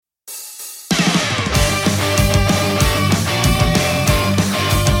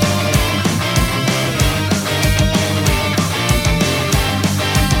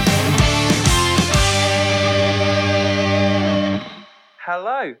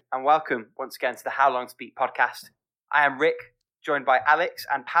Hello and welcome once again to the How Long to Beat podcast. I am Rick, joined by Alex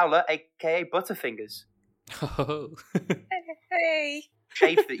and Paula, aka Butterfingers. Oh. Hey.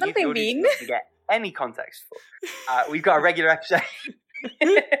 Shade that you the Nothing audience mean. doesn't get any context for. We've got a regular episode.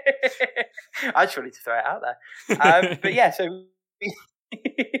 I just wanted to throw it out there. But yeah, so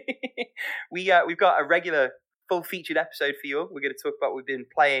we've got a regular full featured episode for you all. We're going to talk about what we've been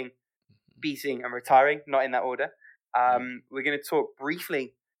playing, beating and retiring, not in that order. We're going to talk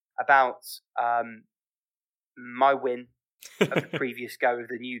briefly about my win of the previous go, of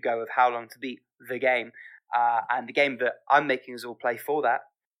the new go of How Long to Beat the game, and the game that I'm making us all play for that.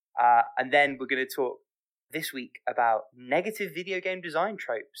 And then we're going to talk this week about negative video game design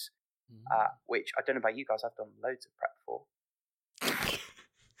tropes, which I don't know about you guys, I've done loads of prep for.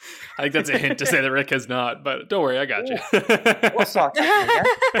 I think that's a hint to say that Rick has not, but don't worry, I got you. What sarcasm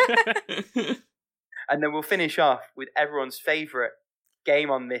again? And then we'll finish off with everyone's favourite game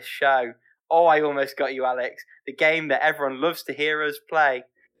on this show. Oh, I almost got you, Alex. The game that everyone loves to hear us play.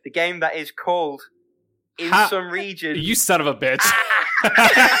 The game that is called In Some Regions. You son of a bitch.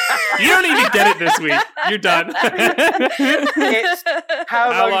 You don't even get it this week. You're done. It's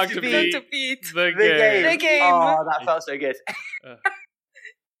How Long to Beat the game. The game. Oh, that felt so good.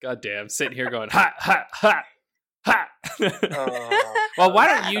 God damn, sitting here going, ha, ha, ha, ha. Oh. Well, why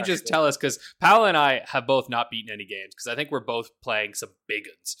don't you just tell us, because Paolo and I have both not beaten any games, because I think we're both playing some big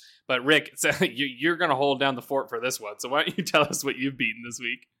ones. But Rick, so you're going to hold down the fort for this one, so why don't you tell us what you've beaten this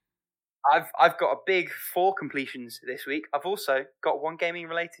week? I've got a big 4 completions this week. I've also got one gaming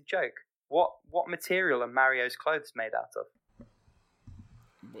related joke. What material are Mario's clothes made out of?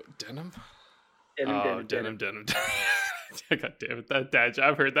 What, denim? Denim. God damn it, that dad joke.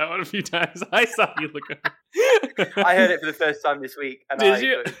 I've heard that one a few times. I saw you look at it. I heard it for the first time this week, and Did I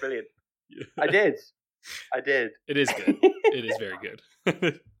you? thought it was brilliant. I did. It is good. It is very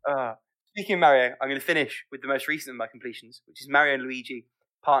good. Speaking of Mario, I'm going to finish with the most recent of my completions, which is Mario and Luigi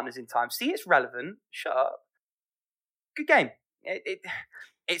Partners in Time. See, it's relevant. Shut up. Good game.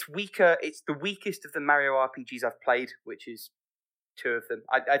 It's weaker. It's the weakest of the Mario RPGs I've played, which is 2 of them.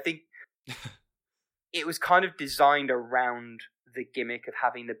 I think it was kind of designed around the gimmick of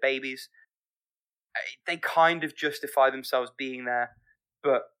having the babies. They kind of justify themselves being there,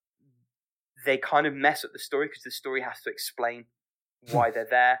 but they kind of mess up the story because the story has to explain why they're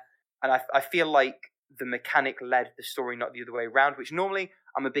there. And I feel like the mechanic led the story, not the other way around, which normally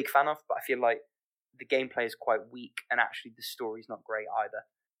I'm a big fan of, but I feel like the gameplay is quite weak and actually the story's not great either.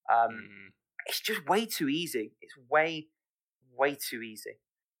 It's just way too easy. It's way too easy.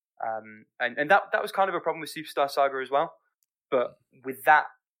 And that was kind of a problem with Superstar Saga as well. But with that,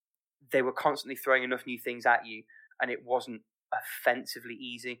 they were constantly throwing enough new things at you, and it wasn't offensively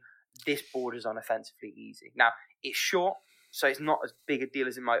easy. This borders on offensively easy. Now, it's short, so it's not as big a deal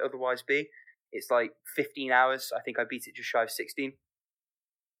as it might otherwise be. It's like 15 hours. I think I beat it just shy of 16.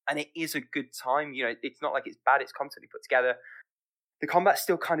 And it is a good time. You know, it's not like it's bad. It's competently put together. The combat's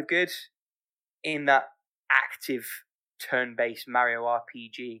still kind of good in that active turn-based Mario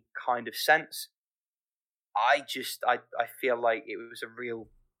RPG kind of sense. I feel like it was a real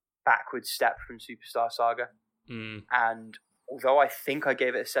backward step from Superstar Saga. And although I think I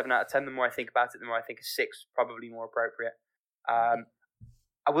gave it a 7 out of 10, the more I think about it, the more I think a 6 is probably more appropriate.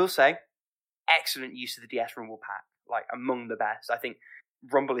 I will say, excellent use of the DS Rumble pack, like among the best. I think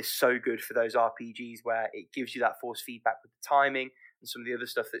Rumble is so good for those RPGs where it gives you that force feedback with the timing and some of the other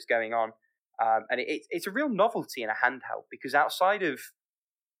stuff that's going on. And it's a real novelty in a handheld, because outside of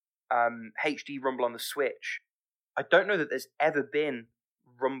HD Rumble on the Switch, I don't know that there's ever been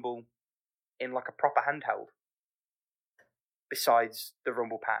Rumble in like a proper handheld besides the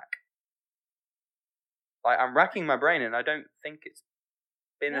Rumble pack. Like, I'm racking my brain and I don't think it's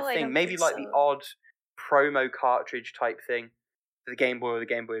been a thing. Maybe like the odd promo cartridge type thing for the Game Boy or the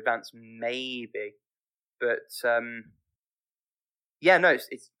Game Boy Advance, maybe. But yeah, no,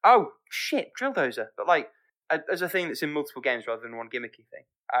 it's oh shit, Drill Dozer. But like as a thing that's in multiple games rather than one gimmicky thing.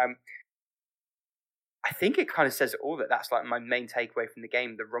 I think it kind of says it all that's like my main takeaway from the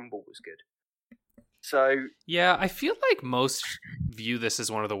game. The Rumble was good. So yeah, I feel like most view this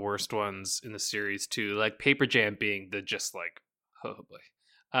as one of the worst ones in the series too. Like Paper Jam being the just like, oh boy.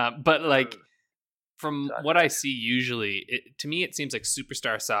 But like from what I see, usually to me it seems like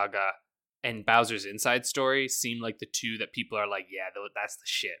Superstar Saga and Bowser's Inside Story seem like the 2 that people are like, yeah, that's the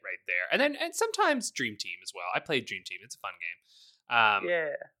shit right there. And sometimes Dream Team as well. I played Dream Team; it's a fun game.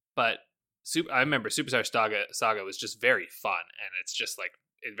 Yeah, but I remember Superstar Saga was just very fun, and it's just like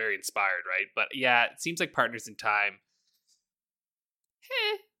very inspired, right? But yeah, it seems like Partners in Time.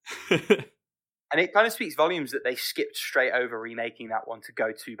 And it kind of speaks volumes that they skipped straight over remaking that one to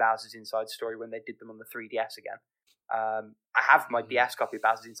go to Bowser's Inside Story when they did them on the 3DS again. I have my DS copy of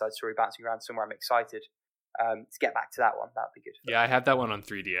Bowser's Inside Story bouncing around somewhere. I'm excited to get back to that one. That'd be good. Yeah, I have that one on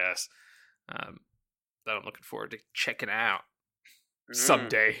 3DS. That I'm looking forward to checking out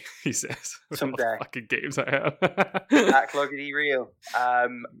someday. He says, someday. Fucking games I have. Backloggedy real.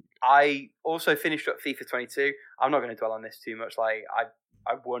 I also finished up FIFA 22. I'm not going to dwell on this too much. Like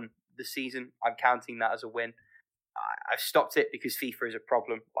I won the season. I'm counting that as a win. I've stopped it because FIFA is a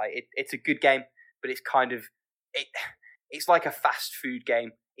problem. Like it's a good game, but it's kind of it's like a fast food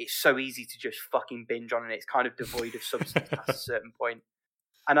game. It's so easy to just fucking binge on, and it's kind of devoid of substance past a certain point.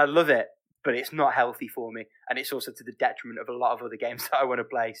 And I love it, but it's not healthy for me, and it's also to the detriment of a lot of other games that I want to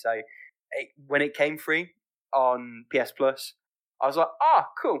play. So when it came free on PS Plus, I was like,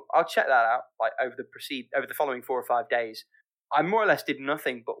 cool, I'll check that out. Like over the following 4 or 5 days, I more or less did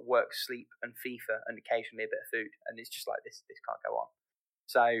nothing but work, sleep, and FIFA, and occasionally a bit of food. And it's just like this can't go on.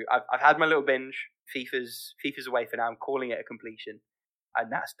 So I've had my little binge. FIFA's away for now. I'm calling it a completion,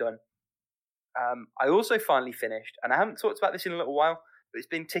 and that's done. I also finally finished, and I haven't talked about this in a little while, but it's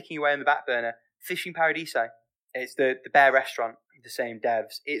been ticking away on the back burner. Fishing Paradiso. It's the Bear restaurant, the same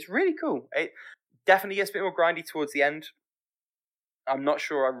devs. It's really cool. It definitely gets a bit more grindy towards the end. I'm not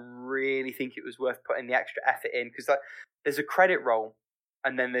sure I really think it was worth putting the extra effort in, because there's a credit roll,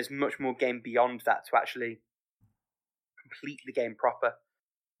 and then there's much more game beyond that to actually complete the game proper.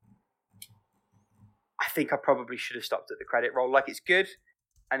 I think I probably should have stopped at the credit roll. Like, it's good,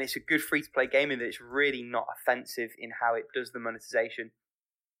 and it's a good free-to-play game in that it's really not offensive in how it does the monetization.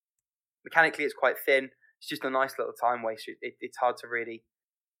 Mechanically, it's quite thin. It's just a nice little time waster. It's hard to really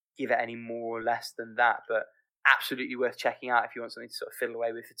give it any more or less than that, but absolutely worth checking out if you want something to sort of fiddle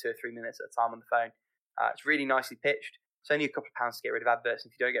away with for 2 or 3 minutes at a time on the phone. It's really nicely pitched. It's only a couple of pounds to get rid of adverts,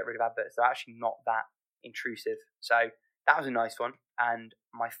 and if you don't get rid of adverts, they're actually not that intrusive. So that was a nice one. And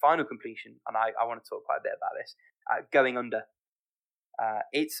my final completion, and I want to talk quite a bit about this, Going Under.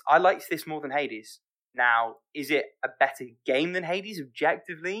 I liked this more than Hades. Now, is it a better game than Hades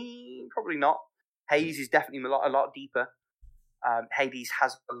objectively? Probably not. Hades is definitely a lot deeper. Hades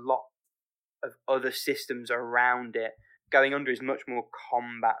has a lot of other systems around it. Going Under is much more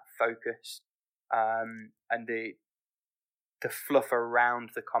combat focused, and the fluff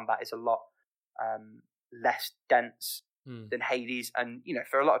around the combat is a lot less dense than Hades. And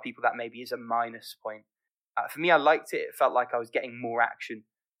for a lot of people that maybe is a minus point. For me, I liked it. It felt like I was getting more action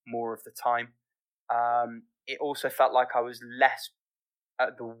more of the time. It also felt like I was less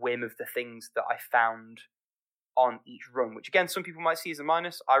at the whim of the things that I found on each run, which again, some people might see as a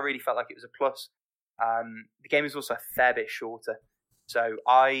minus. I really felt like it was a plus. The game is also a fair bit shorter. So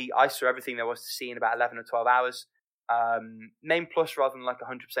I saw everything there was to see in about 11 or 12 hours. Main plus rather than like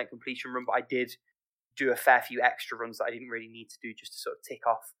 100% completion run, but I did do a fair few extra runs that I didn't really need to do just to sort of tick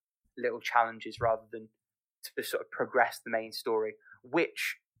off little challenges rather than to sort of progress the main story,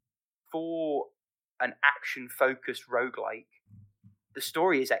 which for an action-focused roguelike, the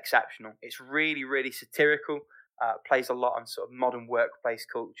story is exceptional. It's really, really satirical, plays a lot on sort of modern workplace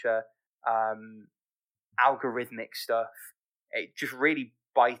culture, algorithmic stuff. It just really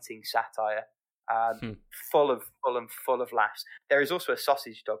biting satire, full of laughs. There is also a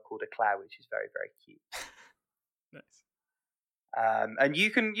sausage dog called Eclair, which is very, very cute. Nice. And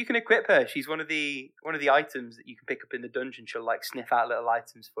you can equip her. She's one of the items that you can pick up in the dungeon. She'll like sniff out little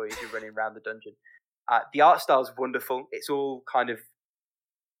items for you as you're running around the dungeon. The art style is wonderful. It's all kind of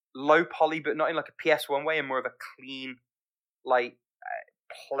low poly, but not in like a PS1 way, and more of a clean, like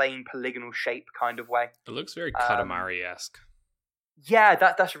plain polygonal shape kind of way. It looks very Katamari-esque. Yeah,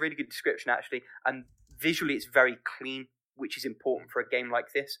 that's a really good description actually. And visually, it's very clean, which is important for a game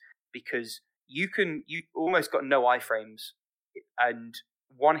like this because you almost got no iframes, and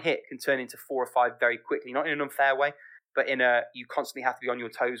one hit can turn into 4 or 5 very quickly. Not in an unfair way, but in a you constantly have to be on your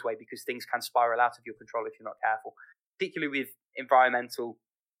toes way because things can spiral out of your control if you're not careful. Particularly with environmental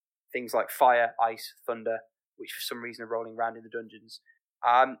things like fire, ice, thunder, which for some reason are rolling around in the dungeons.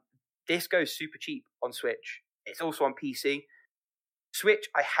 This goes super cheap on Switch. It's also on PC. Switch,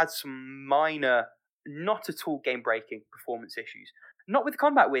 I had some minor, not at all game-breaking performance issues. Not with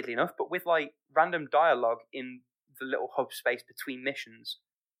combat, weirdly enough, but with like random dialogue in the little hub space between missions.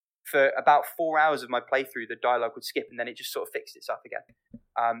 For about 4 hours of my playthrough, the dialogue would skip, and then it just sort of fixed itself again.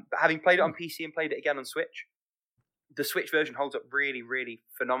 But having played it on PC and played it again on Switch, the Switch version holds up really, really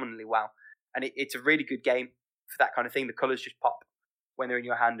phenomenally well. And it's a really good game for that kind of thing. The colours just pop when they're in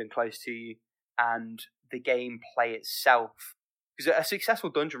your hand and close to you. And the gameplay itself, because a successful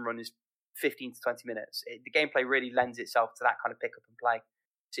dungeon run is 15 to 20 minutes. The gameplay really lends itself to that kind of pick up and play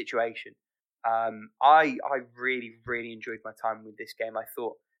situation. I really, really enjoyed my time with this game. I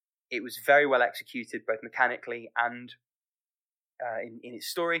thought it was very well executed, both mechanically and in its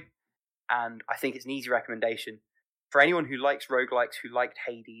story. And I think it's an easy recommendation for anyone who likes roguelikes, who liked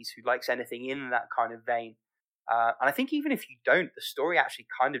Hades, who likes anything in that kind of vein. And I think even if you don't, the story actually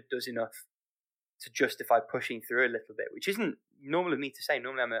kind of does enough to justify pushing through a little bit, which isn't normal of me to say.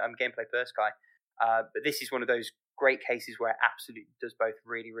 Normally I'm a gameplay first guy. But this is one of those great cases where it absolutely does both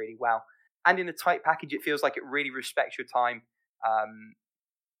really, really well. And in a tight package, it feels like it really respects your time.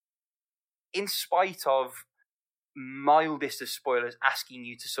 In spite of mildest of spoilers asking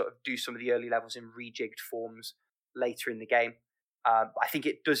you to sort of do some of the early levels in rejigged forms later in the game. I think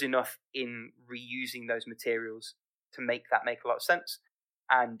it does enough in reusing those materials to make that make a lot of sense.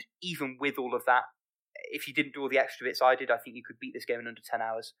 And even with all of that, if you didn't do all the extra bits I did, I think you could beat this game in under 10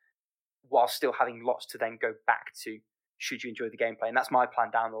 hours while still having lots to then go back to should you enjoy the gameplay. And that's my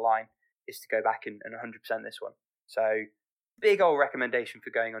plan down the line, is to go back and 100% this one. So big old recommendation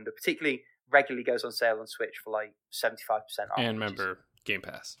for going under, particularly regularly goes on sale on Switch for like 75% off. And remember, Game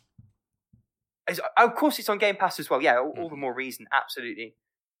Pass. Of course, it's on Game Pass as well. Yeah, all the more reason, absolutely,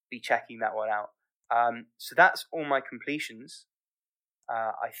 be checking that one out. So that's all my completions.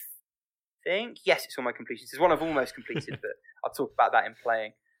 I think, yes, it's all my completions. There's one I've almost completed, but I'll talk about that in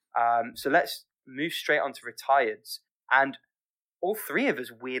playing. So let's move straight on to retireds. And all three of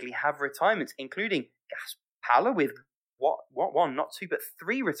us weirdly have retirements, including Paula with what one, not two, but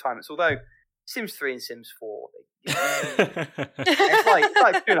three retirements. Although Sims 3 and Sims 4, it's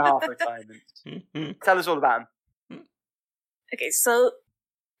like 2.5 retirements. Tell us all about them. Okay, so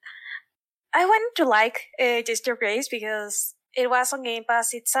I wanted to like Just Your Grace because it was on Game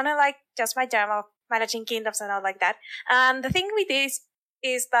Pass. It sounded like just my jam of managing kingdoms and all like that. And the thing with this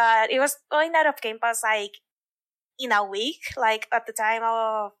is that it was going out of Game Pass like in a week. Like at the time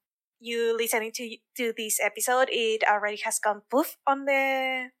of you listening to this episode, it already has gone poof on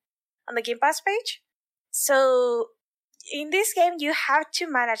the Game Pass page. So in this game, you have to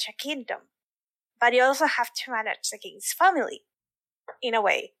manage a kingdom, but you also have to manage the king's family in a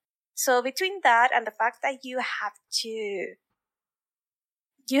way. So between that and the fact that you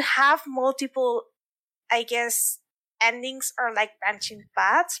have multiple, I guess, endings or like branching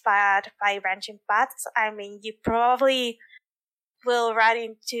paths, but by branching paths, I mean you probably will run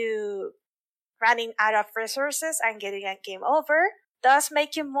into running out of resources and getting a game over, thus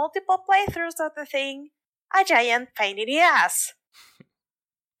making multiple playthroughs of the thing a giant pain in the ass.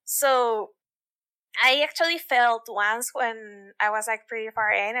 So I actually failed once when I was like pretty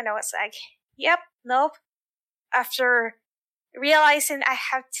far in and I was like, yep, nope. After realizing I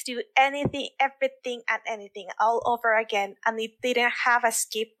have to do anything, everything and anything all over again and it didn't have a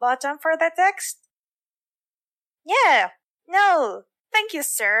skip button for the text. Yeah, no, thank you,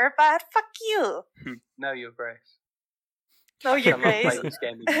 sir, but fuck you. No, Your Grace. No, Your Grace. This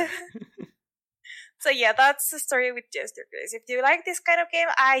game again. So yeah, that's the story with Just Your Grace. If you like this kind of game,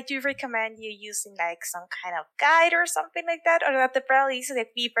 I do recommend you using like some kind of guide or something like that, or at the very least,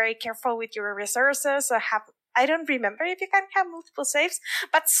 like be very careful with your resources. So I don't remember if you can have multiple saves,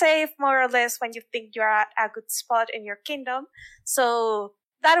 but save more or less when you think you're at a good spot in your kingdom. So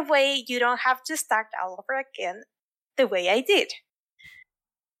that way you don't have to start all over again the way I did.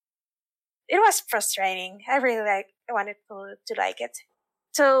 It was frustrating. I really wanted to like it.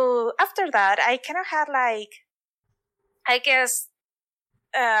 So after that, I kind of had like, I guess,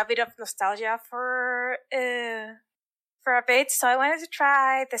 a bit of nostalgia for a bit. So I wanted to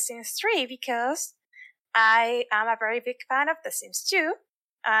try The Sims 3 because I am a very big fan of The Sims 2.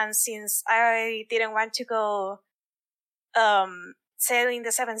 And since I didn't want to go sailing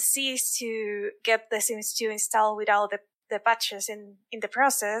the 7 seas to get The Sims 2 installed with all the patches in the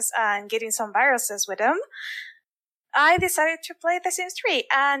process and getting some viruses with them, I decided to play The Sims 3.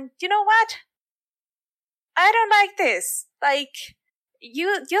 And you know what? I don't like this. Like,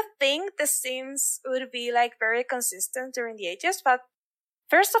 you think The Sims would be like very consistent during the ages, but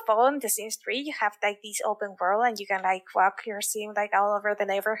first of all, in The Sims 3, you have like this open world and you can like walk your sim like all over the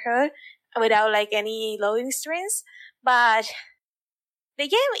neighborhood without like any loading screens. But the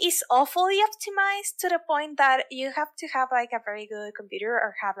game is awfully optimized to the point that you have to have like a very good computer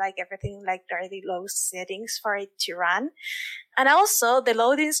or have like everything like really low settings for it to run. And also the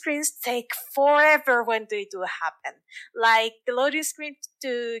loading screens take forever when they do happen. Like the loading screen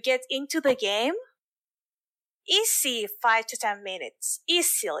to get into the game, easy 5 to 10 minutes,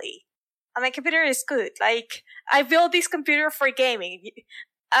 easily. And my computer is good. Like I built this computer for gaming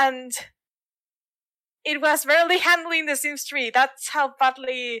and it was barely handling The Sims 3. That's how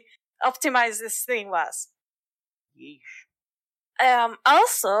badly optimized this thing was. Yeesh.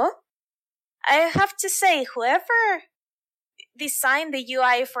 Also, I have to say, whoever designed the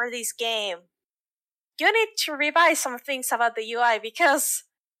UI for this game, you need to revise some things about the UI because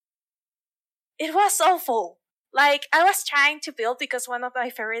it was awful. Like, I was trying to build because one of my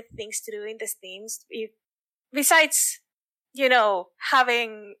favorite things to do in the Sims, besides,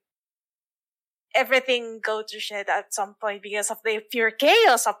 having everything go to shit at some point because of the pure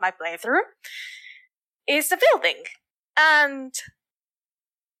chaos of my playthrough, is the building. And,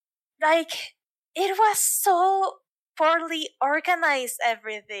 like, it was so poorly organized,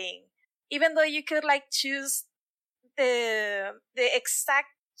 everything. Even though you could, like, choose the exact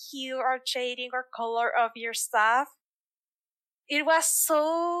hue or shading or color of your stuff, it was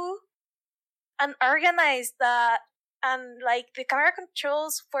so unorganized and like the camera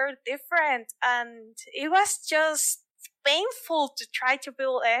controls were different, and it was just painful to try to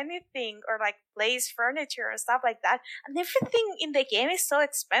build anything or like place furniture and stuff like that. And everything in the game is so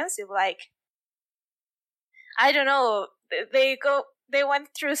expensive. Like, I don't know, they went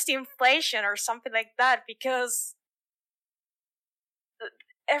through inflation or something like that because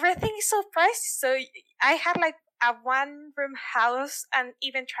everything is so pricey. So I had like a one-room house, and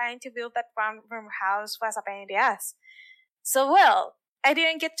even trying to build that one-room house was a pain in the ass. So, well, I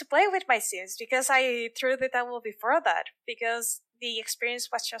didn't get to play with my Sims because I threw the towel before that because the experience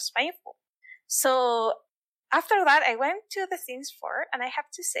was just painful. So after that, I went to The Sims 4, and I have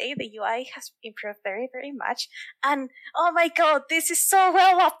to say the UI has improved very, very much. And oh my god, this is so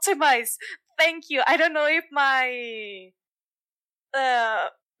well optimized. Thank you. I don't know if my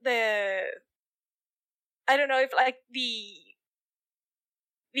I don't know if like the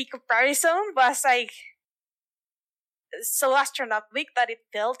comparison was like so astronomical that it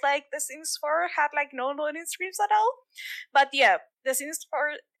felt like The Sims 4 had like no loading screens at all. But yeah, The Sims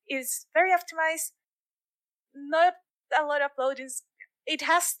 4 is very optimized. Not a lot of loadings. It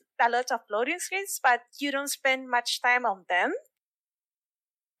has a lot of loading screens, but you don't spend much time on them.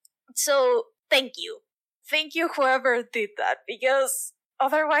 So thank you whoever did that, because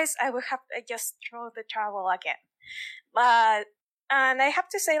otherwise I would have just thrown the towel again. And I have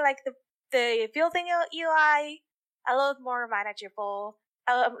to say, like, the building UI, a lot more manageable,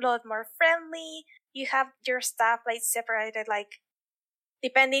 a lot more friendly. You have your stuff like separated, like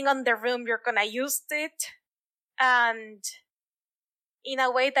depending on the room you're gonna use it, and in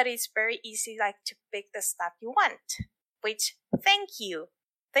a way that is very easy, like to pick the stuff you want. Which, thank you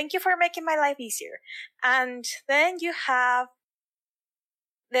for making my life easier. And then you have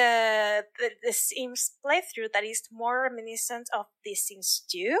the Sims playthrough that is more reminiscent of The Sims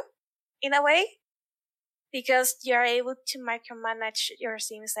 2 in a way, because you're able to micromanage your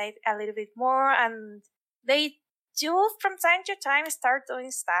Sims like a little bit more, and they do from time to time start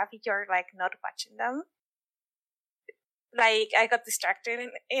doing stuff if you're like not watching them. Like, I got distracted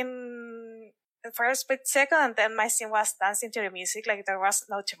in the first split second, and then my Sim was dancing to the music like there was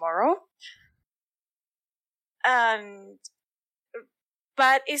no tomorrow.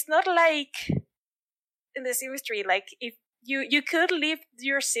 But it's not like in The Sims 3, like if you could leave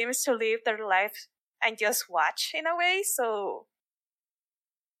your Sims to live their life and just watch in a way. So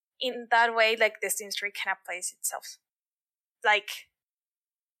in that way, like The Sims 3 kind of plays itself. Like,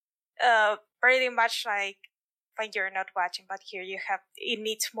 pretty much like when you're not watching, but here it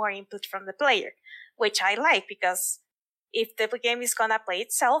needs more input from the player, which I like, because if the game is gonna play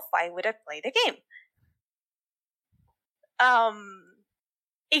itself, why would I play the game?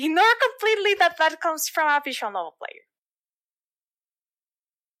 Ignore completely that comes from a visual novel player.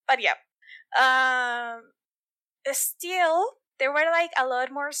 But yeah. Still, there were like a lot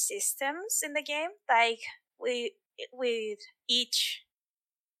more systems in the game. Like with each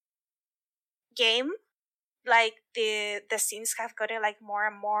game, like the Sims have gotten like more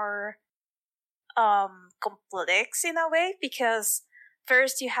and more complex in a way, because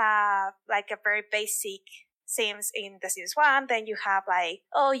first you have like a very basic Sims in The Sims 1, then you have like,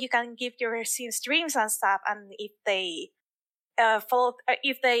 oh, you can give your Sims dreams and stuff, and if they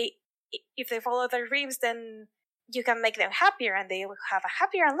follow their dreams, then you can make them happier and they will have a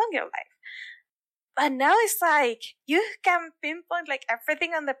happier and longer life. But now it's like you can pinpoint like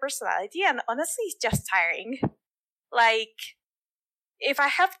everything on the personality, and honestly it's just tiring. Like, if I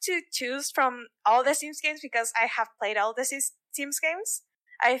have to choose from all the Sims games, because I have played all the Sims games,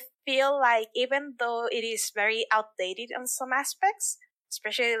 I feel like even though it is very outdated on some aspects,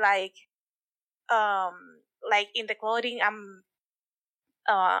 especially like in the clothing and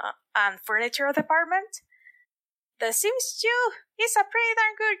furniture department, The Sims 2 is a pretty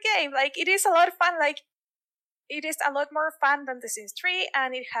darn good game. Like, it is a lot of fun. Like, it is a lot more fun than The Sims 3,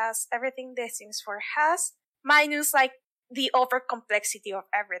 and it has everything The Sims 4 has, minus like the over complexity of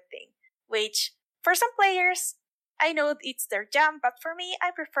everything, which for some players, I know it's their jam, but for me,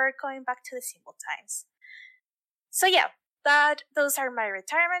 I prefer going back to the simple times. So yeah, those are my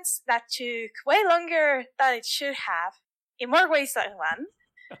retirements. That took way longer than it should have, in more ways than one.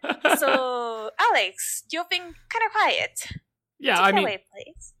 So, Alex, you've been kind of quiet. Yeah, Take I it mean, away,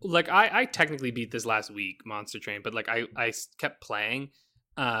 please. like I technically beat this last week, Monster Train, but like I kept playing,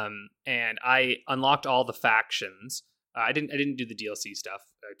 and I unlocked all the factions. I didn't do the DLC stuff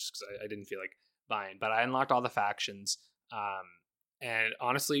just because I didn't feel like buying, but I unlocked all the factions. And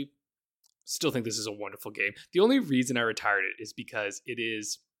honestly, still think this is a wonderful game. The only reason I retired it is because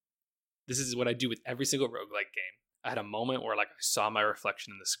this is what I do with every single roguelike game. I had a moment where like I saw my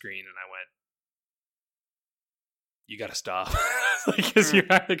reflection in the screen and I went, you gotta stop. Because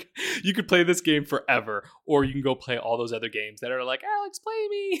you could play this game forever, or you can go play all those other games that are like, Alex, play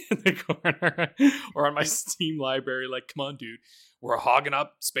me in the corner, or on my Steam library, like, come on, dude, we're hogging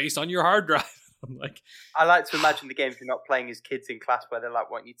up space on your hard drive. I'm like, I like to imagine the games you're not playing as kids in class where they're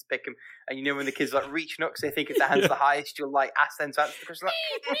like wanting you to pick them, and you know when the kids are like reaching up because they think if their hand's the highest, you'll like ask them to answer the question.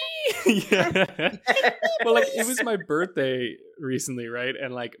 Like, yeah. Well, like it was my birthday recently, right?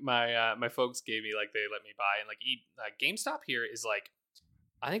 And like my folks gave me like they let me buy, and like GameStop here is like,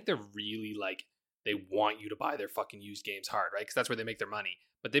 I think they're really like they want you to buy their fucking used games hard, right? Because that's where they make their money.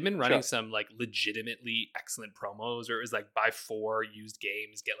 But they've been running some like legitimately excellent promos, or it was like buy 4 used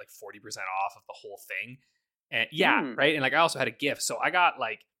games, get like 40% off of the whole thing. And yeah, right. And like I also had a gift, so I got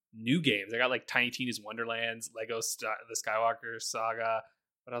like new games. I got like Tiny Tina's Wonderlands, Lego the Skywalker Saga.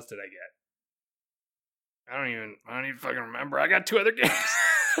 What else did I get? I don't even fucking remember. I got 2 other games.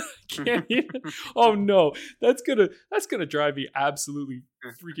 Can't even. Oh no, that's gonna drive me absolutely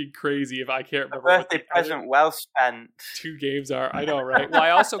freaking crazy if I can't remember. A birthday present well spent. 2 games are. I know, right? Well,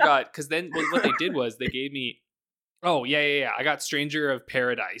 I also got, because then what they did was they gave me. Oh yeah. I got Stranger of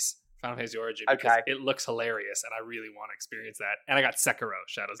Paradise, Final Fantasy Origin, because it looks hilarious and I really want to experience that. And I got Sekiro,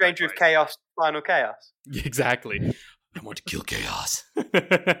 Shadows. Stranger of Chaos, Final Chaos. Exactly. I want to kill chaos.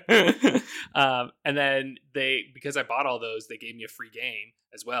 And then because I bought all those, they gave me a free game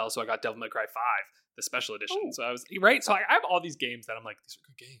as well. So I got Devil May Cry 5, the special edition. Ooh. So I was right. So I have all these games that I'm like, these are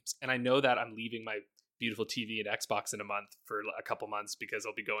good games. And I know that I'm leaving my beautiful TV and Xbox in a month for a couple months because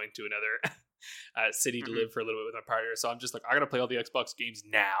I'll be going to another city to live for a little bit with my partner. So I'm just like, I got to play all the Xbox games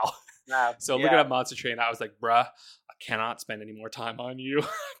now. So looking at Monster Train, I was like, bruh, I cannot spend any more time on you.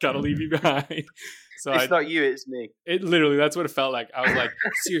 Gotta leave you behind. So it's not you, it's me. It literally, that's what it felt like. I was like,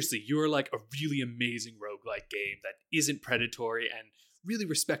 seriously, you are like a really amazing roguelike game that isn't predatory and really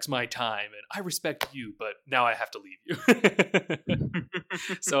respects my time, and I respect you, but now I have to leave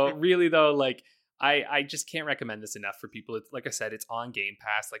you. So really though, like I just can't recommend this enough for people. It's, like I said, it's on Game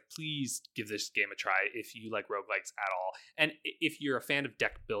Pass. Like, please give this game a try if you like roguelikes at all. And if you're a fan of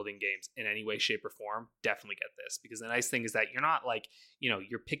deck building games in any way, shape, or form, definitely get this. Because the nice thing is that you're not like,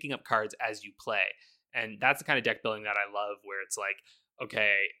 you're picking up cards as you play. And that's the kind of deck building that I love, where it's like,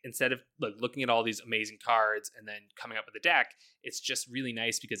 okay, instead of like looking at all these amazing cards and then coming up with a deck, it's just really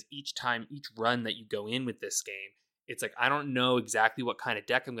nice because each run that you go in with this game, it's like, I don't know exactly what kind of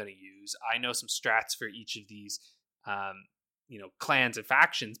deck I'm going to use. I know some strats for each of these, clans and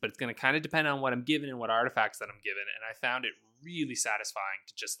factions, but it's going to kind of depend on what I'm given and what artifacts that I'm given. And I found it really satisfying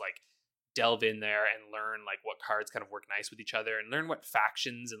to just like delve in there and learn like what cards kind of work nice with each other and learn what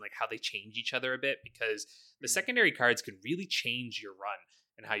factions and like how they change each other a bit, because the secondary cards can really change your run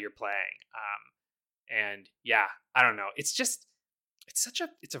and how you're playing. And yeah, I don't know. It's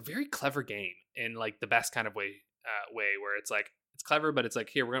a very clever game in like the best kind of way where it's like, it's clever, but it's like,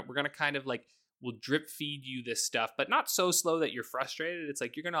 here, we're going to kind of like, we'll drip feed you this stuff, but not so slow that you're frustrated. It's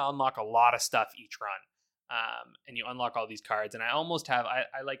like, you're going to unlock a lot of stuff each run. And you unlock all these cards. And I almost have,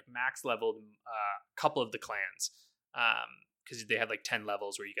 I like max leveled a couple of the clans. Because they have like 10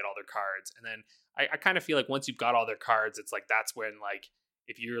 levels where you get all their cards. And then I kind of feel like once you've got all their cards, it's like, that's when like,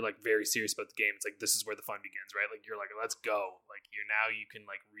 if you're like very serious about the game, it's like, this is where the fun begins, right? Like, you're like, let's go. Like, you can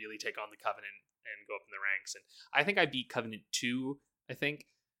like really take on the Covenant and go up in the ranks. And I think I beat Covenant 2, I think.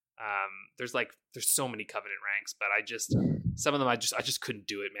 There's so many Covenant ranks, but some of them I just couldn't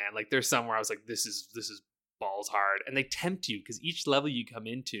do it, man. Like, there's some where I was like, this is balls hard. And they tempt you because each level you come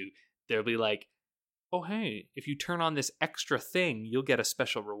into, they'll be like, oh, hey, if you turn on this extra thing, you'll get a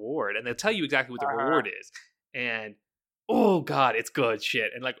special reward. And they'll tell you exactly what the reward is. And oh god, it's good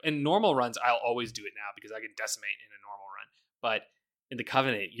shit. And like in normal runs, I'll always do it now because I can decimate in a normal run. But in the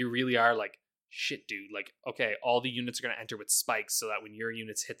Covenant, you really are like, shit, dude. Like, okay, all the units are going to enter with spikes so that when your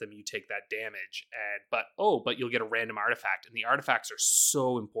units hit them, you take that damage. But you'll get a random artifact. And the artifacts are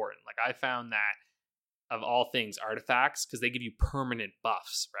so important. Like, I found that of all things, artifacts, because they give you permanent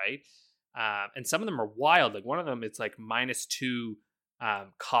buffs, right? And some of them are wild. Like one of them, it's like -2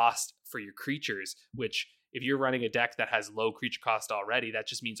 cost for your creatures, which if you're running a deck that has low creature cost already, that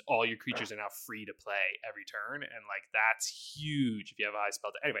just means all your creatures are now free to play every turn. And like, that's huge if you have a high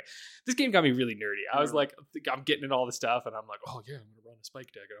spell. Anyway, this game got me really nerdy. I was like, I'm getting in all this stuff and I'm like, oh yeah, I'm going to run a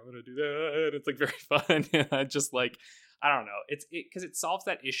spike deck and I'm going to do that. And it's like very fun. And I just like, I don't know. Because it solves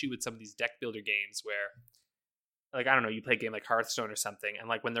that issue with some of these deck builder games where, like, I don't know, you play a game like Hearthstone or something, and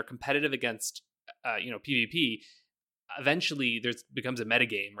like when they're competitive against, PvP, eventually there's becomes a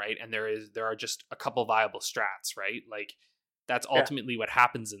metagame, right? And there are just a couple viable strats, right? Like that's ultimately what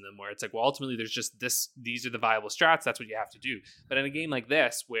happens in them, where it's like, well, ultimately there's just these are the viable strats, that's what you have to do. But in a game like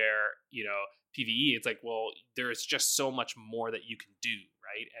this, where, PvE, it's like, well, there's just so much more that you can do,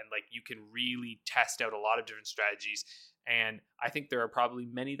 right? And like you can really test out a lot of different strategies. And I think there are probably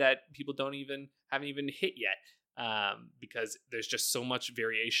many that people haven't even hit yet. Because there's just so much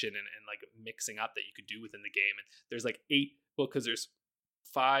variation and like mixing up that you could do within the game. And there's like because there's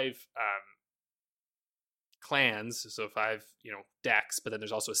 5 clans, so 5 decks, but then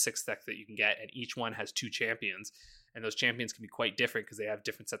there's also a 6th deck that you can get, and each one has 2 champions, and those champions can be quite different because they have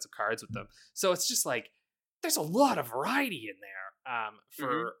different sets of cards with them. So it's just like there's a lot of variety in there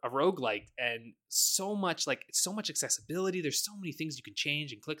for a roguelike, and so much accessibility. There's so many things you can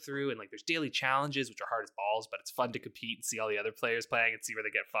change and click through, and like there's daily challenges which are hard as balls, but it's fun to compete and see all the other players playing and see where they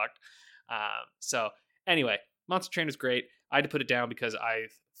get fucked. So anyway, Monster Train was great. I had to put it down because I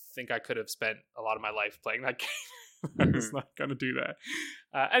think I could have spent a lot of my life playing that game. I was not going to do that.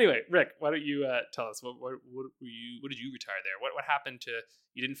 Anyway, Rick, why don't you tell us what did you retire there? What happened to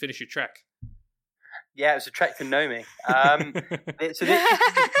you? Didn't finish your trek? Yeah, it was a trek for Nomi.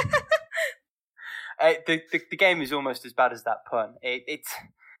 The game is almost as bad as that pun.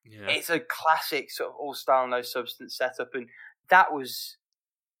 It's a classic sort of all style no substance setup, and that was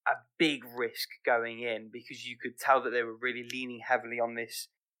a big risk going in because you could tell that they were really leaning heavily on this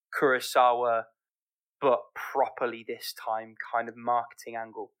Kurosawa, but properly this time kind of marketing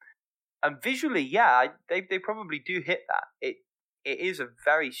angle. And visually, yeah, they probably do hit that. It is a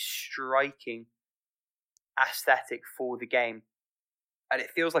very striking aesthetic for the game, and it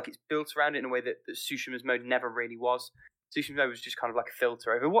feels like it's built around it in a way that Tsushima's mode never really was. Tsushima's mode was just kind of like a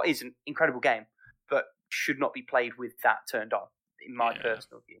filter over what is an incredible game, but should not be played with that turned on, in my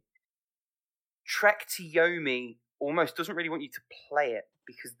personal view. Trek to Yomi almost doesn't really want you to play it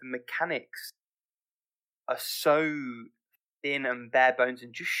because the mechanics are so thin and bare bones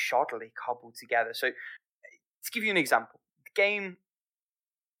and just shoddily cobbled together. So, to give you an example, the game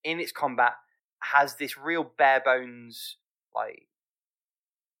in its combat has this real bare bones, like,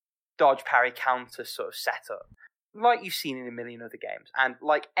 dodge, parry, counter sort of setup, like you've seen in a million other games. And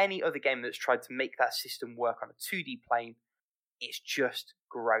like any other game that's tried to make that system work on a 2D plane, it's just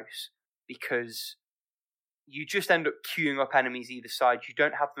gross because you just end up queuing up enemies either side. You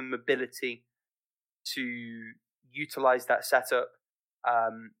don't have the mobility to utilize that setup.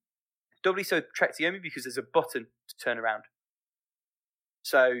 Doubly so Trek to Yomi because there's a button to turn around.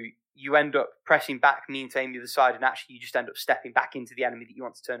 So you end up pressing back, meaning to aim the other side, and actually you just end up stepping back into the enemy that you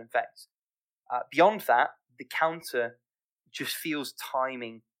want to turn and face. Beyond that, the counter just feels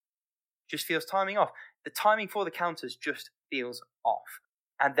timing off. The timing for the counters just feels off.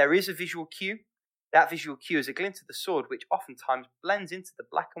 And there is a visual cue. That visual cue is a glint of the sword, which oftentimes blends into the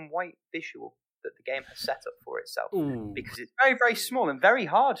black and white visual that the game has set up for itself. Ooh. Because it's very, very small and very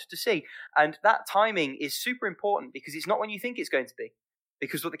hard to see. And that timing is super important because it's not when you think it's going to be.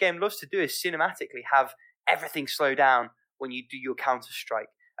 Because what the game loves to do is cinematically have everything slow down when you do your counter strike.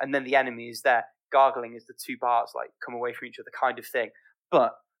 And then the enemy is there, gargling as the two parts like come away from each other kind of thing.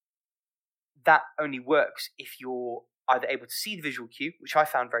 But that only works if you're either able to see the visual cue, which I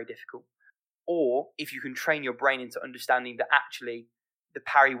found very difficult, or if you can train your brain into understanding that actually the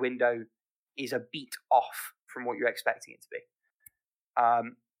parry window is a beat off from what you're expecting it to be.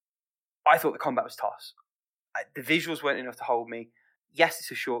 I thought the combat was toss. The visuals weren't enough to hold me. Yes,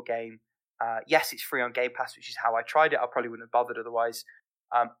 it's a short game. Yes, it's free on Game Pass, which is how I tried it. I probably wouldn't have bothered otherwise.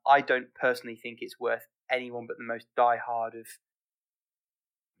 I don't personally think it's worth anyone but the most diehard of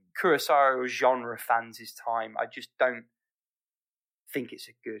Kurosawa or genre fans' time. I just don't think it's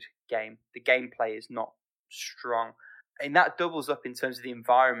a good game. The gameplay is not strong. And that doubles up in terms of the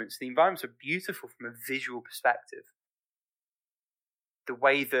environments. The environments are beautiful from a visual perspective. The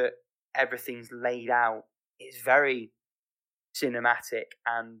way that everything's laid out is very cinematic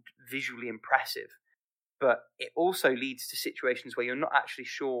and visually impressive. But it also leads to situations where you're not actually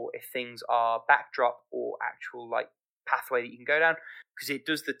sure if things are backdrop or actual like pathway that you can go down, because it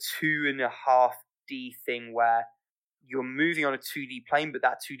does the 2.5D thing where you're moving on a 2D plane, but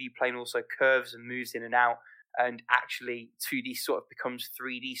that 2D plane also curves and moves in and out, and actually 2D sort of becomes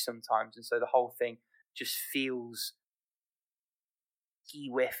 3D sometimes, and so the whole thing just feels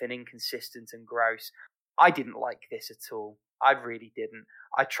whiff and inconsistent and gross. I didn't like this at all. I really didn't.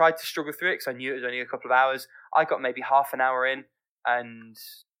 I tried to struggle through it because I knew it was only a couple of hours. I got maybe half an hour in and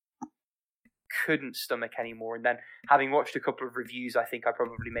couldn't stomach anymore. And then, having watched a couple of reviews, I think I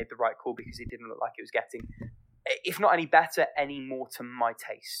probably made the right call because it didn't look like it was getting, if not any better, any more to my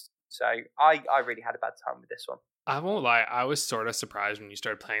taste. So I really had a bad time with this one. I won't lie, I was sort of surprised when you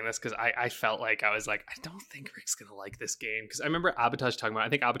started playing this because I felt like I was like, I don't think Rick's going to like this game. Because I remember Abataj talking about it. I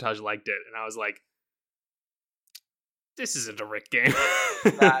think Abataj liked it. And I was like, this isn't a Rick game.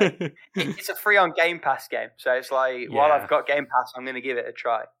 It's a free on Game Pass game. So it's like, while I've got Game Pass, I'm going to give it a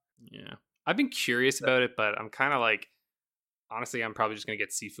try. Yeah. I've been curious about it, but I'm kind of like, honestly, I'm probably just going to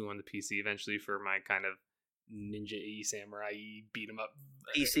get Sifu on the PC eventually for my kind of ninja-y, samurai-y, beat-em-up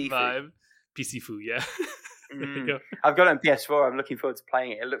PC vibe. PC Fu, yeah. There you go. I've got it on PS4. I'm looking forward to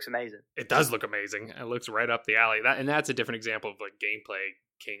playing it. It looks amazing. It does look amazing. It looks right up the alley. That's a different example of like gameplay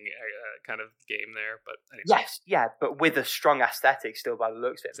king kind of game there. But anyway. Yes, yeah, but with a strong aesthetic still by the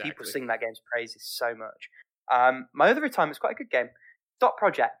looks of it. Exactly. People sing that game's praises so much. My other time is quite a good game. Dot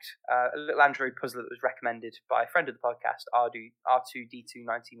Project, a little Android puzzler that was recommended by a friend of the podcast,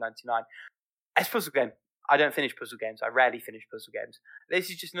 R2D21999. It's a puzzle game. I don't finish puzzle games. I rarely finish puzzle games. This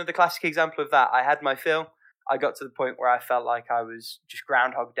is just another classic example of that. I had my fill. I got to the point where I felt like I was just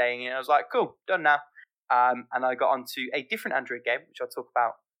Groundhog Daying it. I was like, cool, done now. And I got onto a different Android game, which I'll talk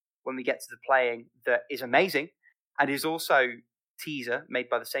about when we get to the playing, that is amazing and is also teaser made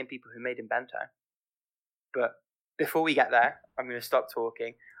by the same people who made Invento. But before we get there, I'm going to stop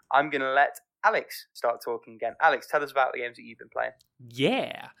talking. I'm going to let Alex start talking again. Alex, tell us about the games that you've been playing.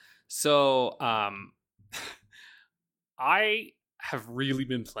 Yeah. So, I have really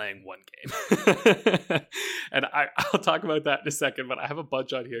been playing one game. And I'll talk about that in a second, but I have a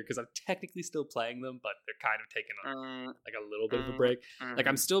bunch on here because I'm technically still playing them, but they're kind of taking like a little bit of a break. Like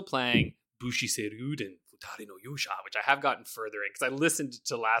I'm still playing Bushiseruden Futari no Yusha, which I have gotten further in because I listened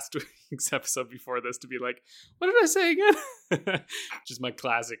to last week's episode before this to be like, what did I say again? Which is my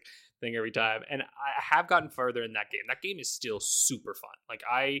classic thing every time. And I have gotten further in that game. That game is still super fun. Like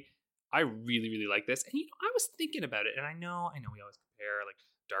I really, really like this. And I was thinking about it, and I know we always compare like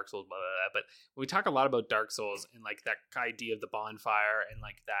Dark Souls, blah, blah, blah, but we talk a lot about Dark Souls and like that idea of the bonfire and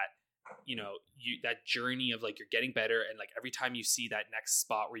like that, that journey of like you're getting better, and like every time you see that next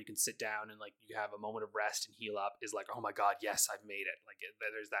spot where you can sit down and like you have a moment of rest and heal up is like, oh my God, yes, I've made it. Like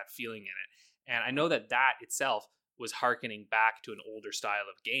there's that feeling in it. And I know that itself was hearkening back to an older style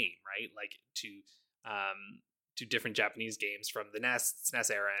of game, right? Like to different Japanese games from the SNES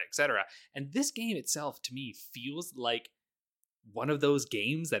era, etc. And this game itself, to me, feels like one of those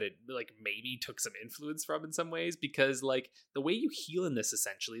games that it like maybe took some influence from in some ways, because like the way you heal in this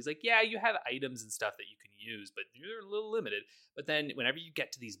essentially is like, yeah, you have items and stuff that you can use, but you're a little limited. But then whenever you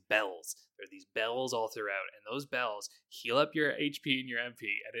get to these bells, there are these bells all throughout, and those bells heal up your HP and your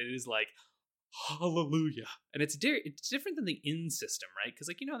MP, and it is like, hallelujah. And it's different than the in system, right? Because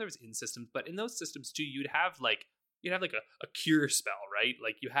like there was in systems, but in those systems too, you'd have like a cure spell, right?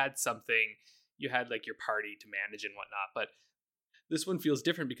 Like you had like your party to manage and whatnot. But this one feels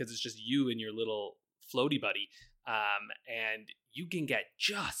different because it's just you and your little floaty buddy, and you can get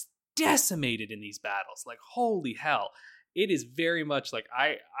just decimated in these battles. Like holy hell, it is very much like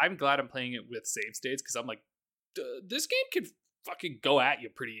I'm glad I'm playing it with save states, because I'm like, this game can fucking go at you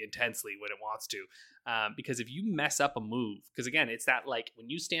pretty intensely when it wants to, because if you mess up a move, because again, it's that like when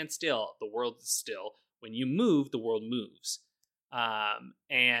you stand still, the world is still. When you move, the world moves,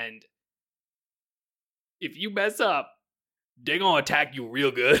 and if you mess up, they're gonna attack you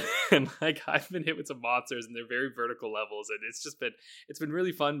real good. And like I've been hit with some monsters, and they're very vertical levels, and it's been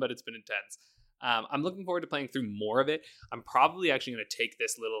really fun, but it's been intense. I'm looking forward to playing through more of it. I'm probably actually going to take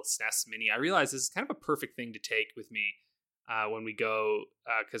this little SNES Mini. I realize this is kind of a perfect thing to take with me when we go,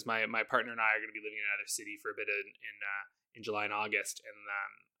 because my partner and I are going to be living in another city for a bit in July and August, and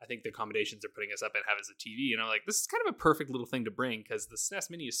I think the accommodations are putting us up and have us a TV, and I'm like, this is kind of a perfect little thing to bring, because the SNES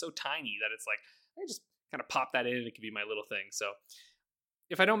Mini is so tiny that it's like I just kind of pop that in and it can be my little thing. So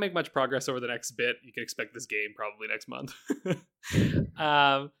if I don't make much progress over the next bit, you can expect this game probably next month.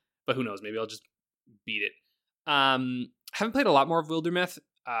 But who knows? Maybe I'll just beat it. Haven't played a lot more of Wildermyth.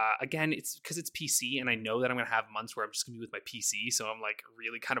 Again, it's because it's PC, and I know that I'm going to have months where I'm just going to be with my PC, so I'm like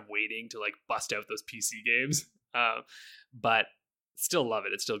really kind of waiting to like bust out those PC games. But still love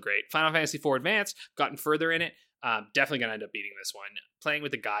it. It's still great. Final Fantasy IV Advanced, gotten further in it. Definitely going to end up beating this one. Playing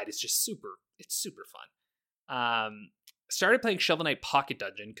with the guide is just super fun. Started playing Shovel Knight Pocket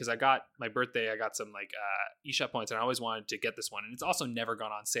Dungeon because I got my birthday. I got some like eShop points, and I always wanted to get this one. And it's also never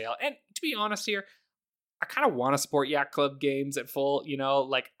gone on sale. And to be honest here, I kind of want to support Yacht Club games at full. You know,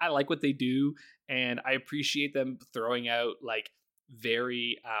 like I like what they do, and I appreciate them throwing out like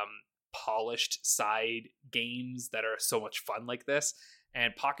very polished side games that are so much fun like this.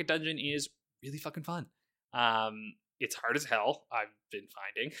 And Pocket Dungeon is really fucking fun. It's hard as hell, I've been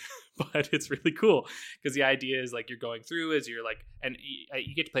finding, but it's really cool because the idea is like you're going through as you're like, and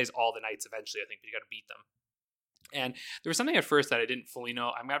you get to play as all the knights eventually, I think, but you got to beat them. And there was something at first that I didn't fully know.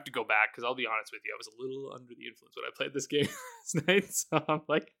 I'm gonna have to go back because I'll be honest with you, I was a little under the influence when I played this game last night. So I'm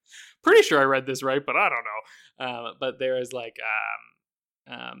like, pretty sure I read this right, but I don't know. But there is like,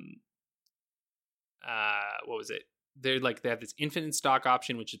 what was it? They have this infinite stock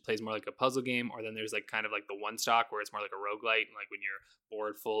option, which plays more like a puzzle game, or then there's like kind of like the one stock where it's more like a roguelite, and like when your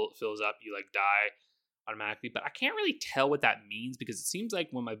board fills up, you like die automatically. But I can't really tell what that means because it seems like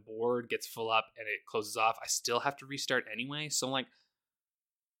when my board gets full up and it closes off, I still have to restart anyway. So I'm like,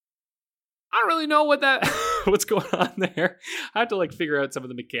 I don't really know what's going on there. I have to like figure out some of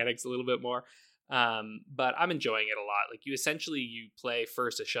the mechanics a little bit more. But I'm enjoying it a lot. Like you play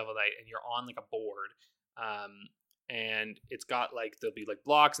first a Shovel Knight and you're on like a board. And it's got like, there'll be like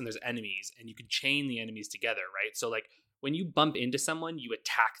blocks and there's enemies and you can chain the enemies together, right? So like when you bump into someone, you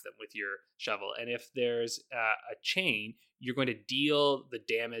attack them with your shovel. And if there's a chain, you're going to deal the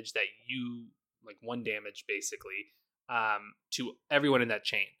damage that like 1 damage basically, to everyone in that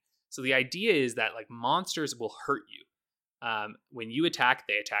chain. So the idea is that like monsters will hurt you. When you attack,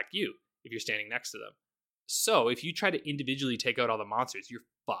 they attack you if you're standing next to them. So if you try to individually take out all the monsters, you're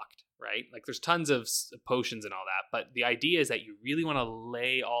fucked, right? Like there's tons of potions and all that, but the idea is that you really want to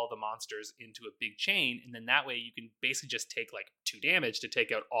lay all the monsters into a big chain, and then that way you can basically just take like 2 damage to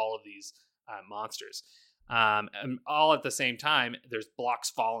take out all of these monsters. And all at the same time, there's blocks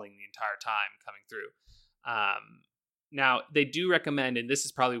falling the entire time coming through. Now, they do recommend, and this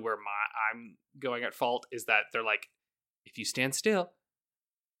is probably where I'm going at fault, is that they're like, if you stand still,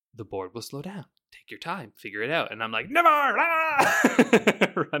 the board will slow down. Take your time, figure it out. And I'm like, never!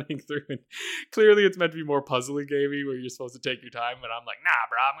 Running through. And clearly it's meant to be more puzzly gamey where you're supposed to take your time. But I'm like, nah,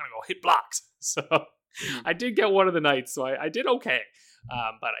 bro, I'm going to go hit blocks. So I did get one of the nights, so I did okay.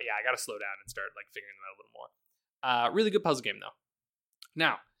 But yeah, I got to slow down and start like figuring them out a little more. Really good puzzle game, though.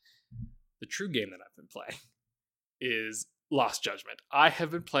 Now, the true game that I've been playing is Lost Judgment. I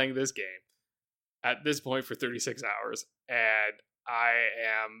have been playing this game at this point for 36 hours, and I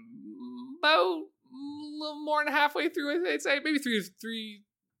am about a little more than halfway through, I'd say. Maybe three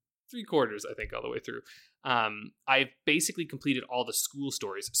quarters, I think, all the way through. I've basically completed all the school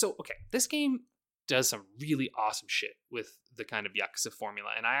stories. So, okay, this game does some really awesome shit with the kind of Yakuza formula,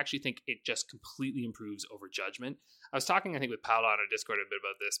 and I actually think it just completely improves over Judgment. I was talking, I think, with Paolo on our Discord a bit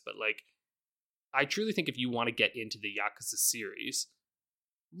about this, but like, I truly think if you want to get into the Yakuza series,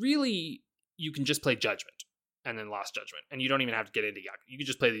 really, you can just play Judgment and then Lost Judgment, and you don't even have to get into Yakuza. You can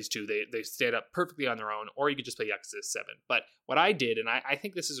just play these two. They stand up perfectly on their own, or you could just play Yakuza 7. But what I did, and I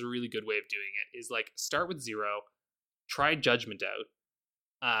think this is a really good way of doing it, is like start with 0, try Judgment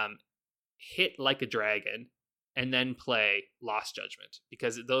out, hit Like a Dragon, and then play Lost Judgment,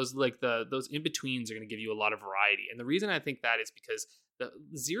 because those those in-betweens are going to give you a lot of variety. And the reason I think that is because the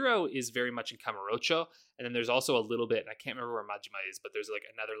 0 is very much in Kamurocho, and then there's also a little bit, and I can't remember where Majima is, but there's like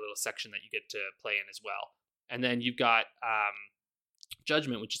another little section that you get to play in as well. And then you've got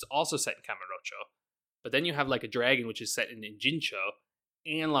Judgment, which is also set in Kamurocho. But then you have Like a Dragon, which is set in Jincho,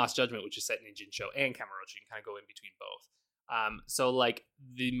 and Lost Judgment, which is set in Jincho and Kamurocho. You can kind of go in between both. So like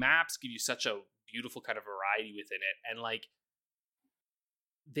the maps give you such a beautiful kind of variety within it. And like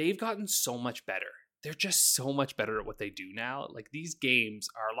they've gotten so much better. They're just so much better at what they do now. Like these games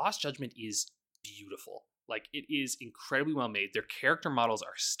Lost Judgment is beautiful. Like, it is incredibly well made. Their character models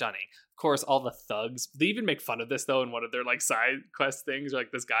are stunning. Of course, all the thugs. They even make fun of this, though, in one of their, like, side quest things.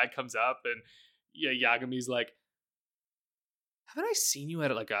 Like, this guy comes up, and Yagami's like, haven't I seen you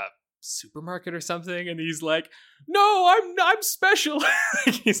at, like, a supermarket or something? And he's like, no, I'm special.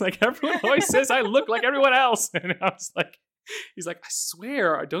 He's like, everyone always says I look like everyone else. And I was like, he's like, I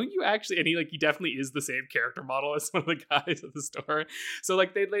swear, don't you actually? And he definitely is the same character model as one of the guys at the store. So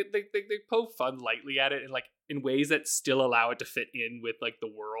like they poke fun lightly at it, and like in ways that still allow it to fit in with like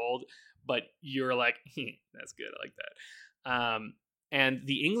the world, but you're like, that's good, I like that. And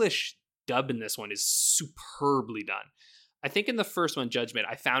the English dub in this one is superbly done. I think in the first one, Judgment,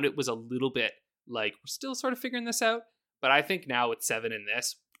 I found it was a little bit like, we're still sort of figuring this out, but I think now with 7 in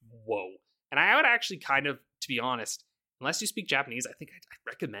this, whoa. And I would actually kind of, to be honest, unless you speak Japanese, I think I'd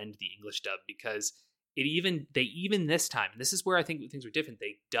recommend the English dub, because they even this time, and this is where I think things were different,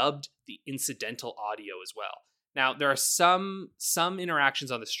 they dubbed the incidental audio as well. Now, there are some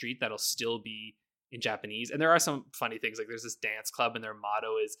interactions on the street that'll still be in Japanese, and there are some funny things, like there's this dance club and their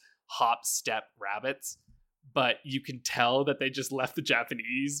motto is hop, step, rabbits, but you can tell that they just left the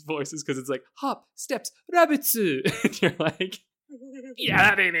Japanese voices because it's like hop, steps, rabbits, and you're like, yeah,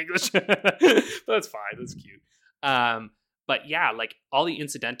 that ain't English. But that's fine, that's cute. But yeah, like all the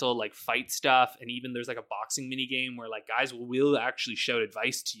incidental like fight stuff, and even there's like a boxing mini game where like guys will actually shout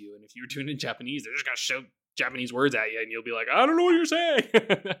advice to you, and if you're doing it in Japanese, they're just gonna shout Japanese words at you, and you'll be like, I don't know what you're saying.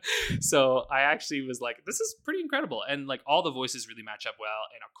 So I actually was like, this is pretty incredible, and like all the voices really match up well,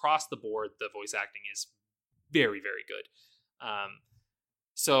 and across the board, the voice acting is very, very good.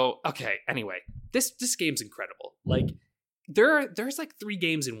 So okay, anyway, this game's incredible. Like there's like 3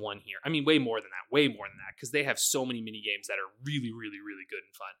 games in one here. I mean, way more than that, because they have so many mini games that are really, really, really good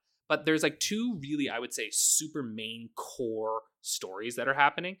and fun. But there's like 2 really, I would say, super main core stories that are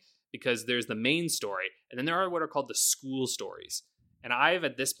happening, because there's the main story, and then there are what are called the school stories. And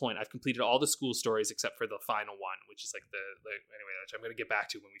at this point, I've completed all the school stories except for the final one, which is like anyway, which I'm going to get back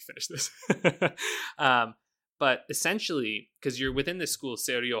to when we finish this. But essentially, because you're within this school,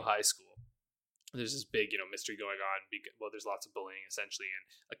 Seiryo High School, there's this big, mystery going on. Well, there's lots of bullying, essentially, and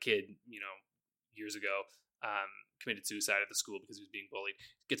a kid, years ago, committed suicide at the school because he was being bullied.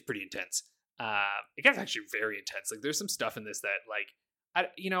 It gets pretty intense. It gets actually very intense. Like, there's some stuff in this that, like, I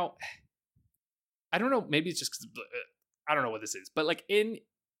don't know. Maybe it's just because I don't know what this is, but like in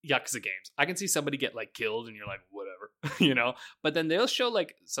Yakuza games, I can see somebody get like killed, and you're like, whatever, But then they'll show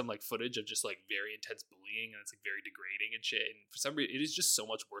like some like footage of just like very intense bullying, and it's like very degrading and shit. And for some reason, it is just so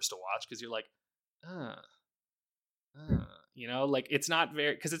much worse to watch because you're like, like it's not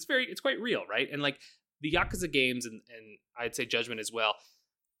very, because it's quite real, right? And like the Yakuza games and I'd say Judgment as well,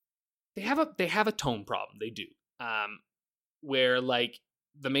 they have a tone problem. They do, where like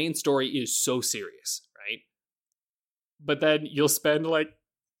the main story is so serious, right? But then you'll spend like,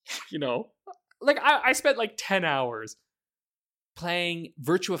 like I spent like 10 hours playing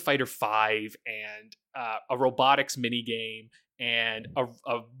Virtua Fighter 5 and a robotics mini game and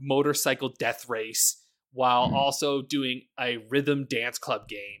a motorcycle death race, while also doing a rhythm dance club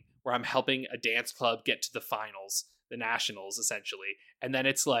game where I'm helping a dance club get to the finals, the nationals, essentially. And then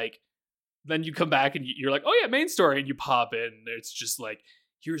it's like, then you come back and you're like, oh yeah, main story, and you pop in, and it's just like,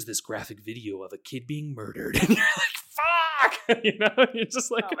 here's this graphic video of a kid being murdered, and you're like, fuck, you're just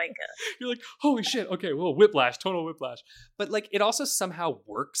like, oh my god, you're like, holy shit, okay, well, whiplash, total whiplash. But like, it also somehow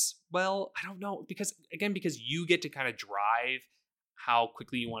works well. I don't know, because you get to kind of drive how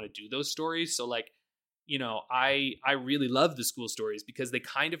quickly you want to do those stories. So like, I really love the school stories because they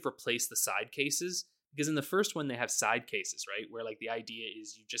kind of replace the side cases. Because in the first one, they have side cases, right? Where like the idea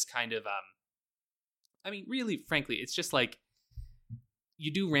is you just kind of, really, frankly, it's just like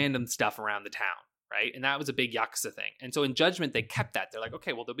you do random stuff around the town, right? And that was a big Yakuza thing. And so in Judgment, they kept that. They're like,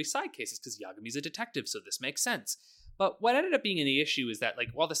 okay, well, there'll be side cases because Yagami's a detective, so this makes sense. But what ended up being the issue is that, like,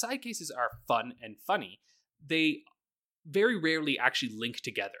 while the side cases are fun and funny, they very rarely actually link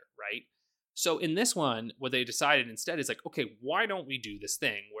together, right? So in this one, what they decided instead is like, okay, why don't we do this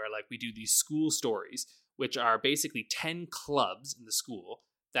thing where like we do these school stories, which are basically 10 clubs in the school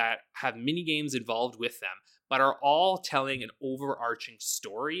that have mini games involved with them, but are all telling an overarching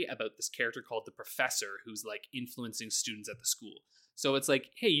story about this character called the Professor, who's like influencing students at the school. So it's like,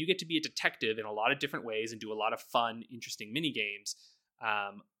 hey, you get to be a detective in a lot of different ways and do a lot of fun, interesting mini games,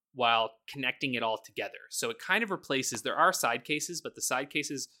 while connecting it all together. So it kind of replaces, there are side cases, but the side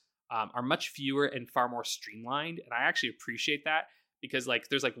cases are much fewer and far more streamlined. And I actually appreciate that, because like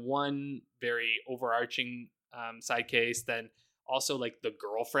there's like one very overarching side case, then also like the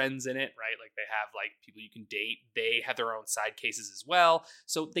girlfriends in it, right? Like they have like people you can date, they have their own side cases as well.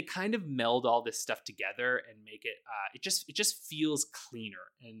 So they kind of meld all this stuff together and make it it just feels cleaner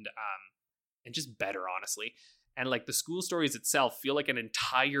and just better, honestly. And like the school stories itself feel like an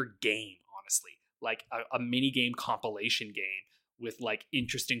entire game, honestly, like a mini game compilation game with like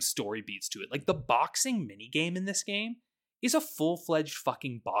interesting story beats to it. Like the boxing mini game in this game is a full-fledged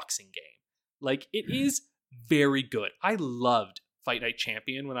fucking boxing game. Like it is very good. I loved Fight Night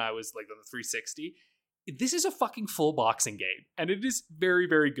Champion when I was like on the 360. This is a fucking full boxing game, and it is very,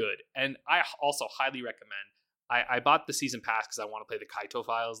 very good. And I also highly recommend. I bought the season pass because I want to play the Kaito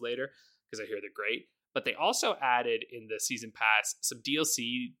Files later because I hear they're great. But they also added in the season pass some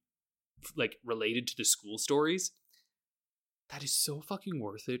DLC like related to the school stories. That is so fucking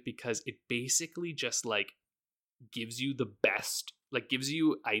worth it, because it basically just like gives you the best, like gives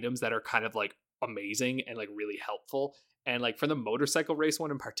you items that are kind of like amazing and like really helpful, And like for the motorcycle race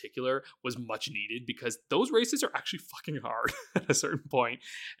one in particular was much needed because those races are actually fucking hard at a certain point.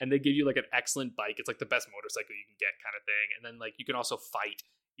 And they give you like an excellent bike. It's like the best motorcycle you can get kind of thing. And then like you can also fight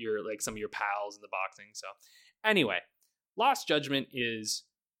your like some of your pals in the boxing. So anyway, Lost Judgment is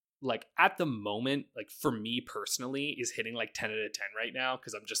like at the moment, like for me personally, is hitting like 10 out of 10 right now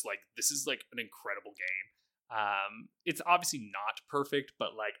because I'm just like, this is like an incredible game. It's obviously not perfect, but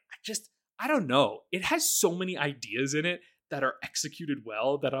like I don't know. It has so many ideas in it that are executed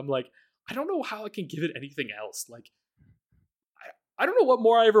well that I'm like, I don't know how I can give it anything else. Like, I don't know what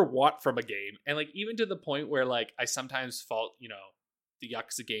more I ever want from a game. And like, even to the point where like, I sometimes fault, the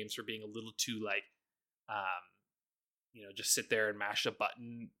Yakuza games for being a little too like, just sit there and mash a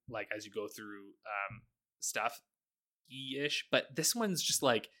button like as you go through stuff ish. But this one's just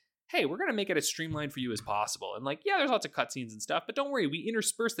like, hey, we're going to make it as streamlined for you as possible. And like, yeah, there's lots of cutscenes and stuff, but don't worry, we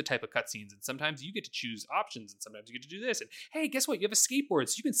intersperse the type of cutscenes. And sometimes you get to choose options and sometimes you get to do this. And hey, guess what? You have a skateboard,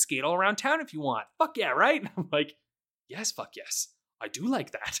 so you can skate all around town if you want. Fuck yeah, right? And I'm like, yes, fuck yes. I do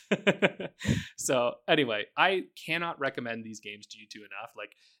like that. So anyway, I cannot recommend these games to you two enough.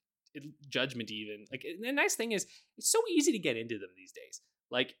 Like, Judgment even. Like, the nice thing is, it's so easy to get into them these days.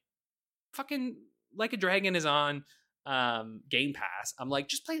 Like, fucking Like a Dragon is on Game Pass. I'm like,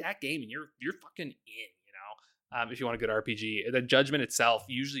 just play that game and you're fucking in, if you want a good RPG. The Judgment itself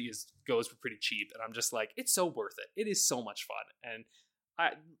usually goes for pretty cheap, and I'm just like, it's so worth it. It is so much fun, and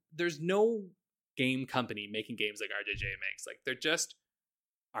there's no game company making games like RJJ makes. Like, there just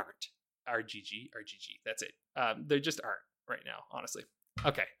aren't. RGG, that's it. There just aren't right now, honestly.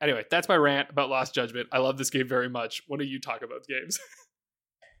 Okay, anyway, that's my rant about Lost Judgment. I love this game very much. What do you talk about games?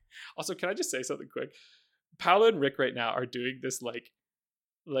 Also, can I just say something quick? Paula and Rick right now are doing this like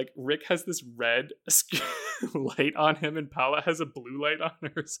Rick has this red light on him and Paula has a blue light on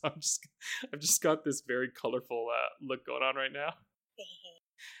her. So I've just got this very colorful look going on right now.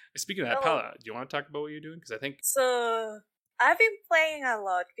 Speaking of that, Paula, do you want to talk about what you're doing? Because I think so. I've been playing a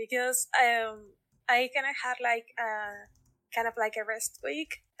lot because I kind of had like a rest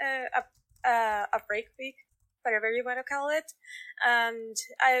week, a break week, whatever you want to call it. And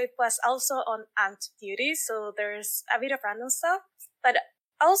I was also on ant duty, so there's a bit of random stuff. But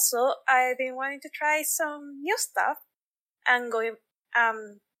also, I've been wanting to try some new stuff and I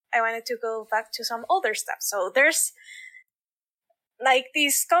wanted to go back to some older stuff. So there's like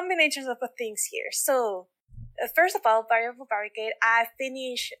these combinations of things here. So first of all, Variable Barricade, I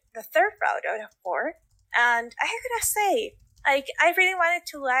finished the 3rd route out of 4. And I gotta say, like, I really wanted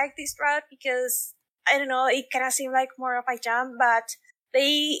to like this route because, I don't know, it kind of seemed like more of my jam, but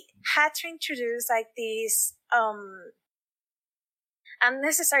they had to introduce like this,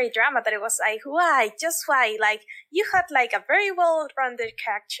 unnecessary drama that it was like, why? Just why? Like, you had like a very well-rounded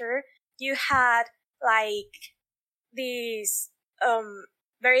character. You had like this,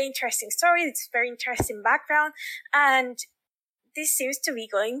 very interesting story. It's very interesting background. And this seems to be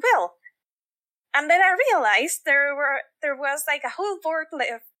going well. And then I realized there was like a whole board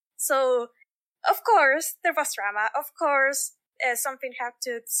left. So, of course, there was drama. Of course, something had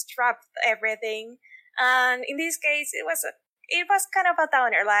to disrupt everything. And in this case, it was kind of a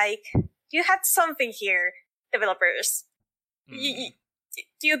downer. Like, you had something here, developers. You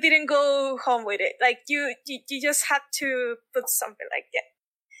didn't go home with it. Like, you just had to put something like that.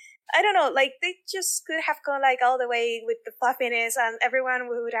 I don't know, like, they just could have gone, like, all the way with the fluffiness and everyone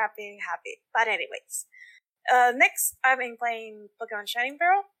would have been happy. But anyways. Next, I've been playing Pokemon Shining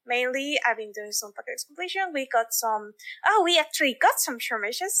Pearl. Mainly, I've been doing some Pokedex completion. We actually got some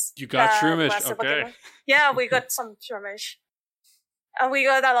Shroomishes. You got Shroomish, okay. Yeah, we got some Shroomish. And we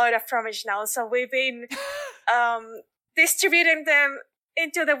got a lot of Shroomish now, so we've been, distributing them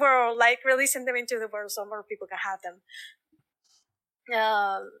into the world, like, releasing them into the world so more people can have them.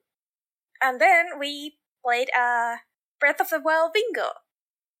 And then we played Breath of the Wild Bingo.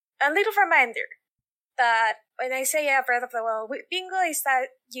 A little reminder that when I say Breath of the Wild Bingo is that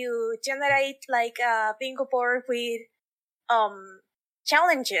you generate like a bingo board with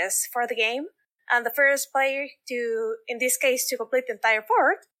challenges for the game, and the first player to, in this case, to complete the entire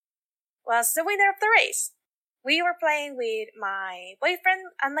board was the winner of the race. We were playing with my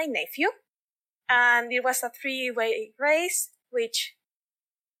boyfriend and my nephew, and it was a 3-way race, which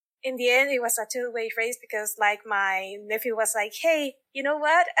in the end, it was a 2-way race because, like, my nephew was like, hey, you know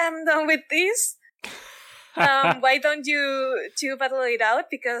what? I'm done with this. Why don't you two battle it out?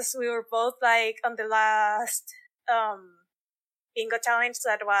 Because we were both, like, on the last bingo challenge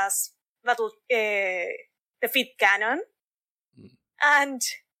that was defeat Ganon. And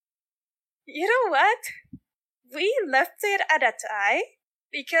you know what? We left it at a tie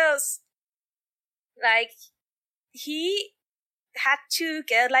because, like, he had to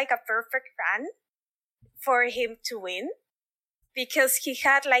get like a perfect run for him to win because he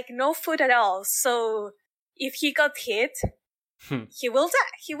had like no food at all. So if he got hit, he will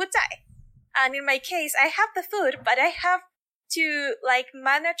die. He would die. And in my case, I have the food, but I have to like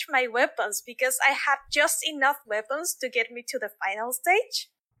manage my weapons because I have just enough weapons to get me to the final stage.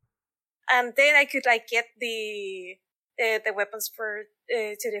 And then I could like get the weapons for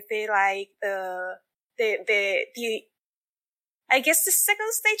to defeat like the I guess the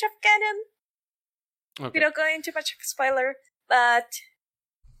second stage of Ganon. Okay. Without going into much of a spoiler, but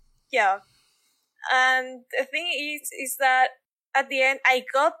yeah. And the thing is that at the end I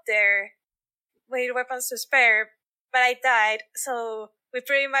got there with weapons to spare, but I died. So we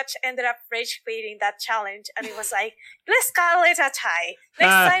pretty much ended up rage quitting that challenge, and it was like, let's call it a tie.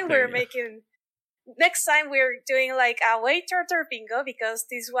 Next time we're doing like a way shorter bingo because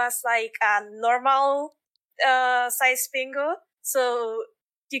this was like a normal size bingo. So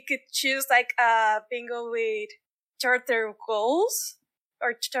you could choose like a bingo with shorter goals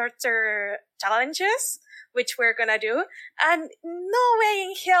or shorter challenges, which we're gonna do. And no way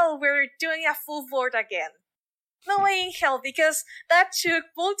in hell we're doing a full board again. No way in hell, because that took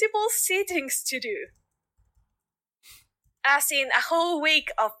multiple sittings to do. As in a whole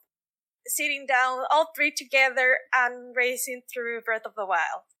week of sitting down, all three together, and racing through Breath of the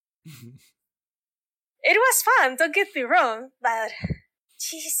Wild. It was fun, don't get me wrong, but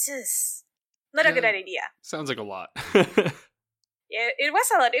Jesus, not a good idea. Sounds like a lot. Yeah, it was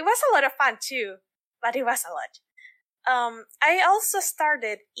a lot. It was a lot of fun too, but it was a lot. I also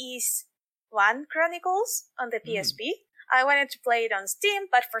started Ys 1 Chronicles on the PSP. I wanted to play it on Steam,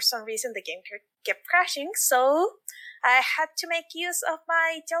 but for some reason the game kept crashing, so I had to make use of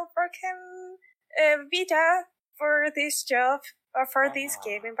my jailbroken Vita for this job, or for this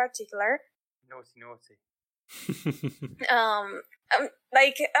game in particular. Naughty. I'm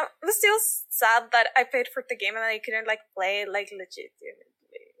still sad that I paid for the game and I couldn't like play it like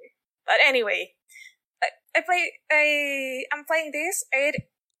legitimately. But anyway, I'm playing this.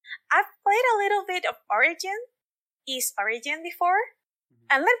 I've played a little bit of Ys Origin before,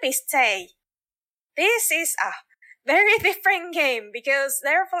 and let me say, this is a very different game because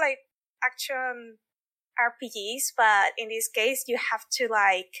they're for like action RPGs, but in this case you have to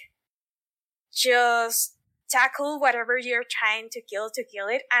like just tackle whatever you're trying to kill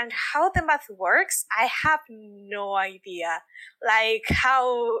it, and how the math works, I have no idea. Like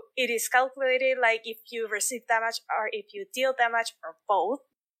how it is calculated, like if you receive damage or if you deal damage or both.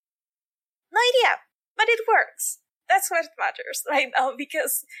 No idea, but it works. That's what matters right now,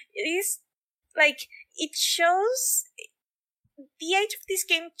 because it is like it shows the age of this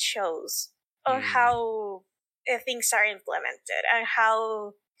game shows on how things are implemented and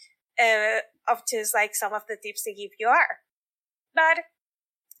how obtuse like some of the tips they give you are. But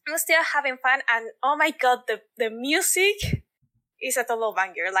I'm still having fun, and oh my god, the music is a total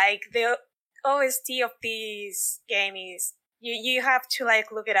banger. Like the OST of this game is you have to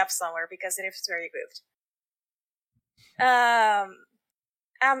like look it up somewhere because it is very good.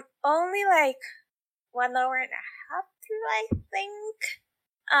 I'm only like 1 hour and a half through, I think,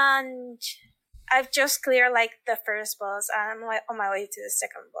 and I've just cleared like the first boss, and I'm like on my way to the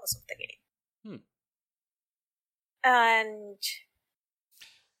second boss of the game. And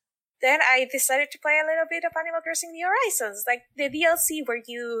then I decided to play a little bit of Animal Crossing New Horizons, like the DLC where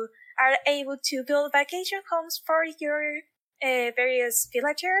you are able to build vacation homes for your various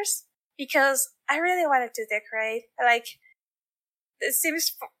villagers, because I really wanted to decorate. Like the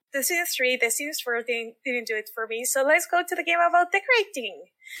Sims 3, the Sims 4 didn't do it for me, so let's go to the game about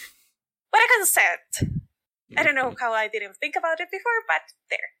decorating. What a concept! I don't know how I didn't think about it before, but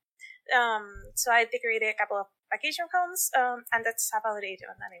there. So I decorated a couple of vacation homes, and that's about it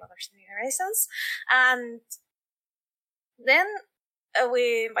on Animal Crossing New Horizons. And then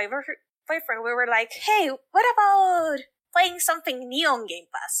with my boyfriend, we were like, hey, what about playing something new on Game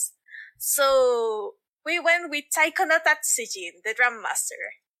Pass? So we went with Taiko no Tatsujin, the Drum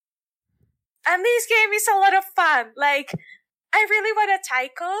Master. And this game is a lot of fun. Like, I really want a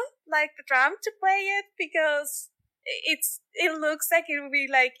taiko, like the drum, to play it because it looks like it would be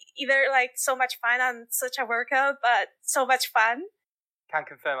like either like so much fun and such a workout, but so much fun. Can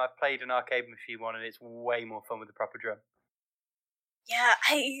confirm I've played an arcade machine one and it's way more fun with the proper drum. Yeah,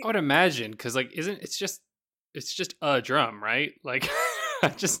 I would imagine, because like it's just a drum, right? Like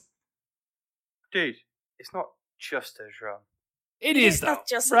dude, it's not just a drum. It is though, not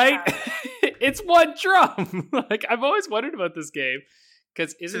just right? It's one drum. Like I've always wondered about this game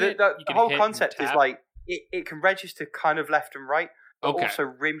because the whole concept is like it can register kind of left and right, but also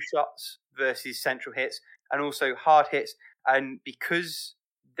rim shots versus central hits, and also hard hits. And because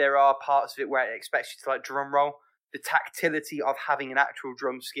there are parts of it where it expects you to like drum roll, the tactility of having an actual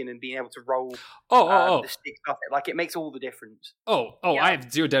drum skin and being able to roll the sticks off it, like it makes all the difference. I have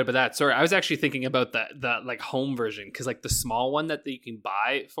zero doubt about that. Sorry, I was actually thinking about the like home version, because like the small one that you can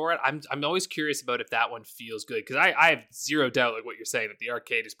buy for it, I'm always curious about if that one feels good, because I have zero doubt, like what you're saying, that the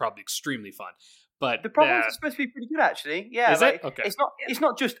arcade is probably extremely fun. But the problems are supposed to be pretty good, actually. Yeah, is like, it? Okay. It's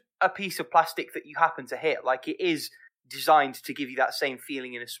not just a piece of plastic that you happen to hit. Like it is designed to give you that same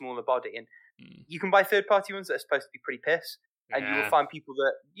feeling in a smaller body, and you can buy third-party ones that are supposed to be pretty piss, and you will find people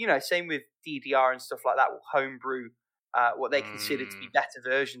that, same with DDR and stuff like that, will homebrew what they consider to be better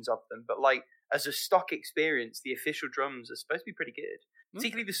versions of them. But like as a stock experience, the official drums are supposed to be pretty good.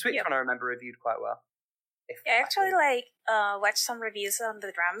 Particularly the Switch one, I remember reviewed quite well. I actually watched some reviews on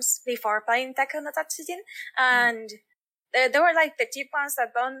the drums before playing Tekken no Tatsujin, and there were like the cheap ones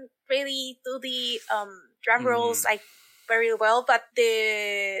that don't really do the drum rolls like very well, but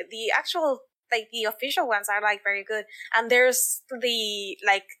the actual like the official ones are like very good. And there's the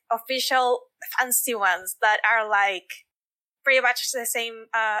like official fancy ones that are like pretty much the same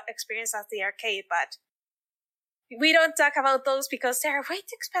experience as the arcade, but we don't talk about those because they're way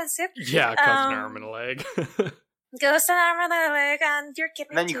too expensive. Yeah, it costs an arm and a leg. Goes an arm and a leg, and you're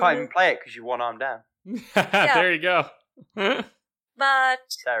kidding. And then you can't even play it because you're one arm down. There you go. But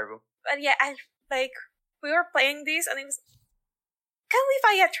terrible. But yeah, we were playing this, and it was, can we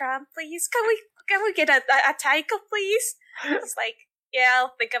buy a tram, please? Can we get a taiko, please? It's like, yeah,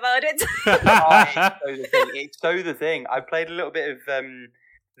 I'll think about it. It's so the thing. I played a little bit of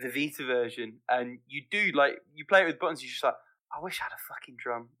the Vita version, and you play it with buttons. You're just like, I wish I had a fucking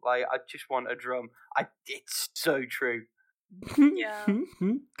drum. Like, I just want a drum. It's so true. Yeah,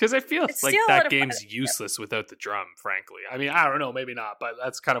 because I feel like that game's useless without the drum. Frankly, I mean, I don't know, maybe not, but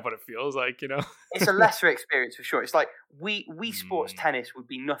that's kind of what it feels like. It's a lesser experience for sure. It's like Wii Sports Tennis would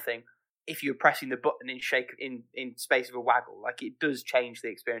be nothing if you're pressing the button in space of a waggle. Like, it does change the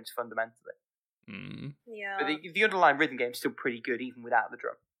experience fundamentally. Yeah, but the underlying rhythm game is still pretty good even without the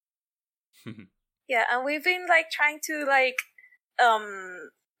drum. Yeah, and we've been trying to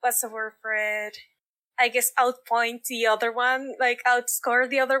what's the word for it? I guess outpoint the other one, outscore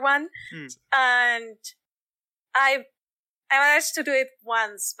the other one. And I managed to do it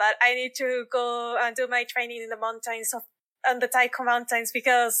once, but I need to go and do my training in the mountains on the Taiko Mountains,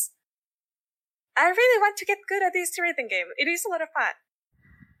 because I really want to get good at this rhythm game. It is a lot of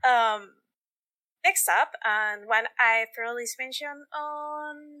fun. Next up, and one I thoroughly mentioned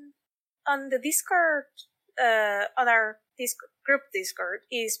on the Discord, on our group Discord,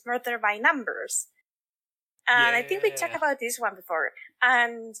 is Murder by Numbers. And I think we talked about this one before.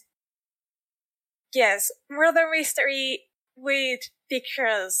 And yes, murder mystery with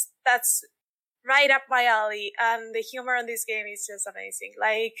pictures. That's right up my alley. And the humor in this game is just amazing.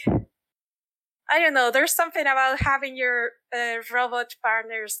 Like, I don't know, there's something about having your robot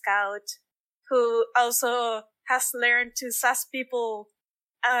partner Scout, who also has learned to sass people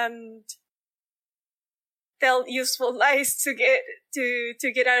and tell useful lies to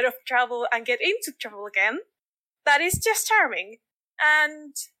get out of trouble and get into trouble again. That is just charming.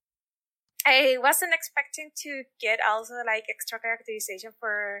 And I wasn't expecting to get also extra characterization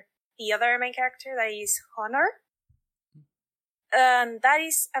for the other main character, that is Honor. And that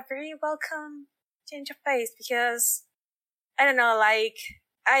is a very welcome change of pace, because I don't know,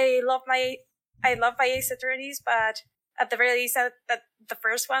 I love my Ace Attorneys, but at the very least that the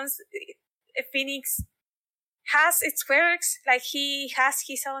first ones, Phoenix has its quirks, he has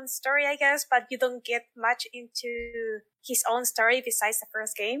his own story, I guess, but you don't get much into his own story besides the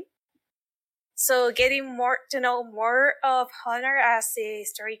first game. So getting to know more of Honor as the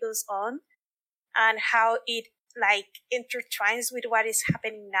story goes on, and how it intertwines with what is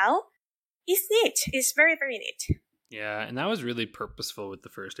happening now, is neat. It's very, very neat. Yeah, and that was really purposeful with the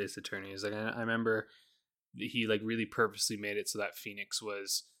first Ace Attorneys. I remember he really purposely made it so that Phoenix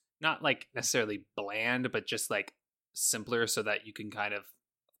was not necessarily bland, but just simpler, so that you can kind of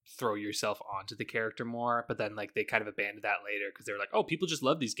throw yourself onto the character more. But then they kind of abandoned that later, because they were like, oh, people just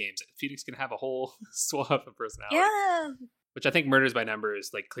love these games. Phoenix can have a whole swath of personality. Yeah. Which I think Murders by Numbers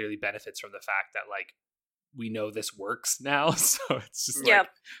clearly benefits from the fact that we know this works now, so it's just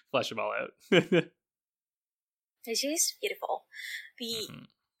flesh them all out. Which is beautiful.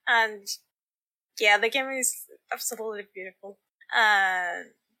 And yeah, the game is absolutely beautiful.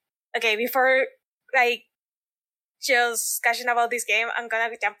 Okay, before just gushing about this game, I'm gonna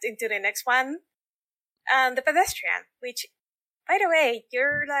jump into the next one. The Pedestrian, which, by the way,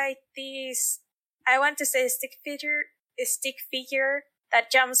 you're this, I want to say, stick figure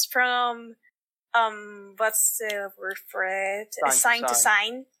that jumps from what's the word for it? Sign to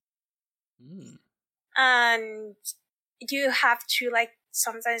Sign. And you have to like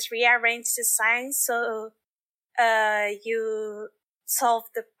sometimes rearrange the signs so you solve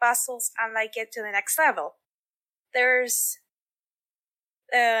the puzzles and like get to the next level. There's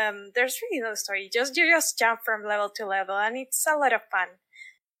really no story. You just jump from level to level, and it's a lot of fun.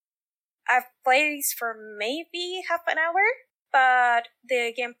 I've played this for maybe half an hour, but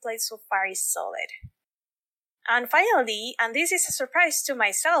the gameplay so far is solid. And finally, and this is a surprise to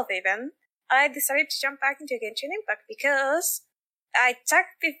myself even, I decided to jump back into Genshin Impact because I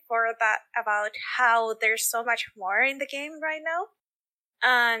talked before that about how there's so much more in the game right now.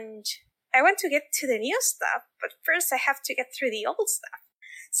 And I want to get to the new stuff, but first I have to get through the old stuff.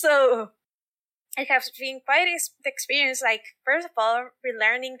 So I have been quite the experience, like, first of all,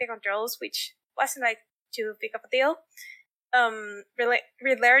 relearning the controls, which wasn't like too big of a deal.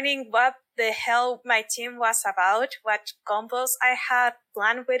 Relearning what the hell my team was about, what combos I had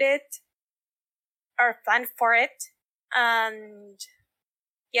planned with it, or planned for it. And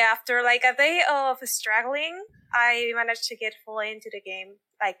yeah, after like a day of struggling, I managed to get fully into the game,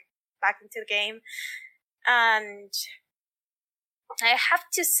 like back into the game. And I have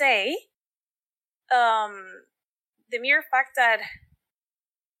to say, the mere fact that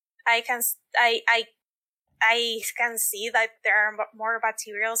I can see that there are more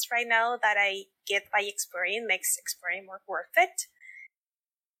materials right now that I get by exploring makes exploring more worth it.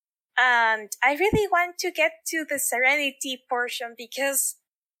 And I really want to get to the Serenity portion because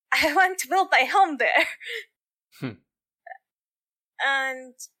I want to build my home there.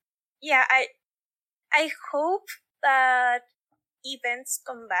 And yeah, I hope that events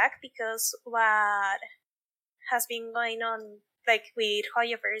come back, because what has been going on like with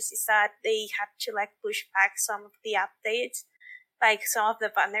Hoyoverse is that they had to like push back some of the updates, like some of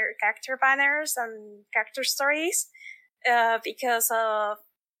the character banners and character stories, because of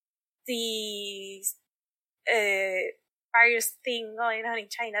the various thing going on in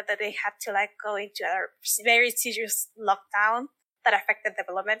China, that they had to like go into a very serious lockdown that affected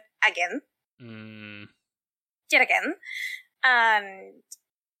development again. Yet again. And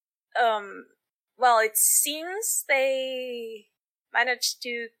well, it seems they managed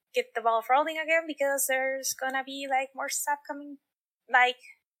to get the ball rolling again, because there's gonna be like more stuff coming, like,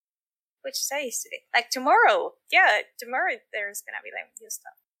 which says today, like tomorrow. Yeah, tomorrow there's gonna be like new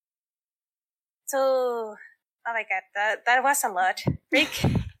stuff. So, oh my god, that was a lot. Rick,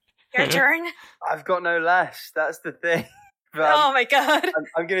 your turn. I've got no less. That's the thing. But, oh my god.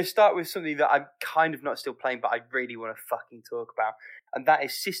 I'm going to start with something that I'm kind of not still playing, but I really want to fucking talk about. And that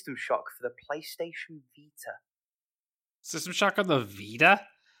is System Shock for the PlayStation Vita. System Shock on the Vita?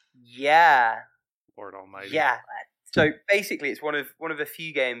 Yeah. Lord almighty. Yeah. So basically it's one of a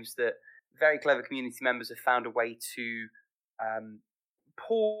few games that very clever community members have found a way to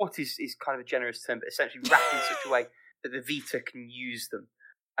port is kind of a generous term, but essentially wrap in such a way that the Vita can use them.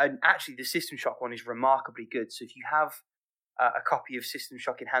 And actually the System Shock one is remarkably good. So if you have a copy of System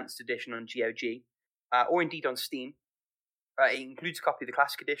Shock Enhanced Edition on GOG, or indeed on Steam, it includes a copy of the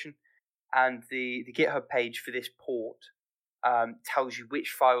Classic Edition, and the GitHub page for this port tells you which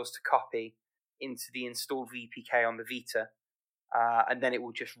files to copy into the installed VPK on the Vita, and then it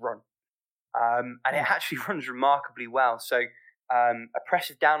will just run. And it actually runs remarkably well. So a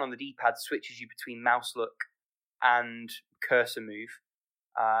press of down on the D-pad switches you between mouse look and cursor move.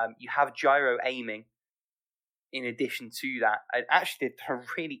 You have gyro aiming in addition to that. It actually did a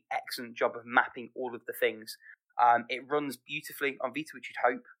really excellent job of mapping all of the things. It runs beautifully on Vita, which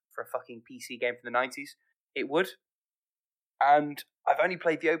you'd hope for a fucking PC game from the 90s. It would. And I've only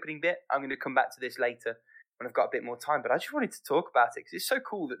played the opening bit. I'm going to come back to this later when I've got a bit more time. But I just wanted to talk about it because it's so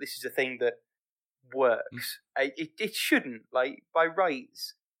cool that this is a thing that works. It shouldn't, like, by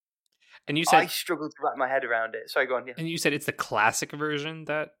rights. And you said I struggled to wrap my head around it. Sorry, go on. Yeah. And you said it's the classic version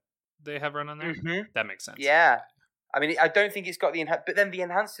that they have run on there? Mm-hmm. That makes sense. Yeah. I mean, I don't think it's got the enhanced... But then the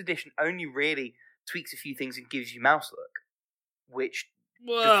enhanced edition only really tweaks a few things and gives you mouse look, which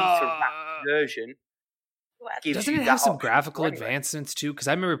the Vita wrapped version gives Doesn't you it that have some option graphical anyway. advancements too? Because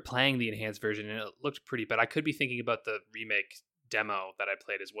I remember playing the enhanced version and it looked pretty, but I could be thinking about the remake demo that I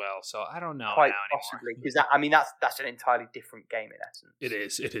played as well. So I don't know Quite now possibly, anymore. because that's an entirely different game in essence.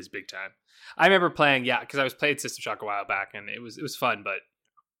 It is big time. I remember playing, because I was playing System Shock a while back and it was fun, but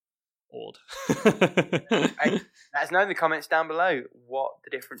old. Hey, let us know in the comments down below what the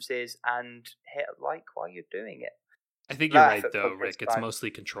difference is and hit like while you're doing it. I think you're Laugh right at though, podcast Rick. It's time.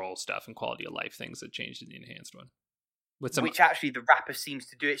 mostly control stuff and quality of life things that changed in the enhanced one. With Which actually the wrapper seems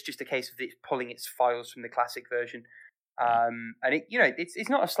to do. It's just a case of it pulling its files from the classic version And it's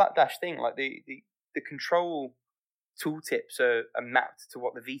not a slapdash thing. Like the control tooltips are mapped to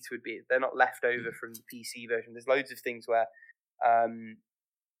what the Vita would be. They're not left over from the PC version. There's loads of things where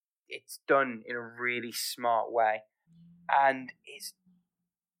it's done in a really smart way, and it's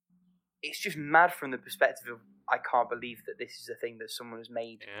just mad from the perspective of I can't believe that this is a thing that someone has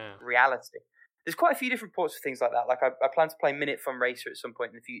made reality. There's quite a few different ports of things like that. Like I plan to play Minute Fun Racer at some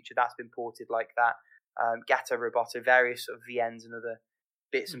point in the future. That's been ported like that. Gato Roboto, various sort of VNs and other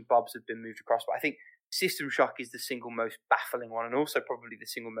bits and bobs have been moved across. But I think System Shock is the single most baffling one, and also probably the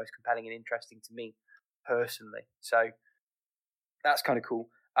single most compelling and interesting to me personally. So that's kind of cool.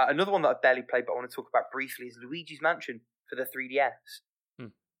 Another one that I've barely played but I want to talk about briefly is Luigi's Mansion for the 3DS.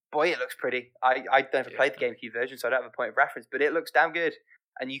 Boy, it looks pretty. I never played the GameCube version, so I don't have a point of reference, but it looks damn good.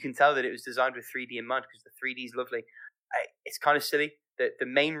 And you can tell that it was designed with 3D in mind because the 3D is lovely. It's kind of silly. The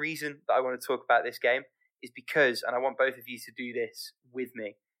main reason that I want to talk about this game is because, and I want both of you to do this with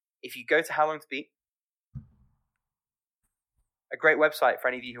me, if you go to How Long to Beat, a great website for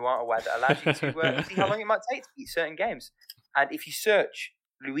any of you who aren't aware that allows you to see how long it might take to beat certain games. And if you search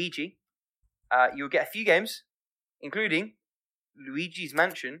Luigi, you'll get a few games, including Luigi's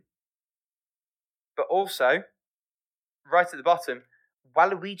Mansion, but also, right at the bottom,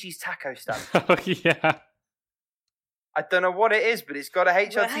 Waluigi's Taco Stand. Oh, yeah. I don't know what it is, but it's got a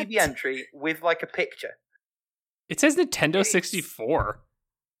HLTV entry with like a picture. It says Nintendo 64.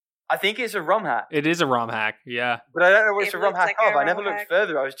 I think it's a ROM hack. It is a ROM hack, yeah. But I don't know what it's It a ROM looks hack like of. a I never ROM looked hack.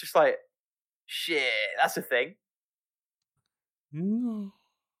 further. I was just like, shit, that's a thing.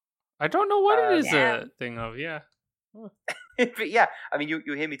 I don't know what it is Yeah. a thing of, yeah. But yeah, I mean,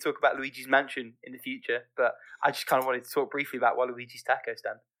 you'll hear me talk about Luigi's Mansion in the future, but I just kind of wanted to talk briefly about Waluigi's Taco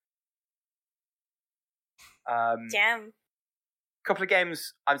Stand. Damn. Couple of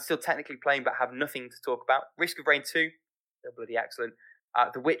games I'm still technically playing but have nothing to talk about. Risk of Rain 2, they're bloody excellent.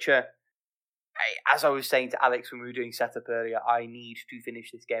 The Witcher, as I was saying to Alex when we were doing setup earlier, I need to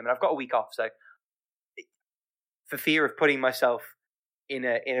finish this game, and I've got a week off, so for fear of putting myself in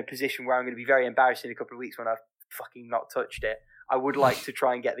a position where I'm going to be very embarrassed in a couple of weeks when I've fucking not touched it, I would like to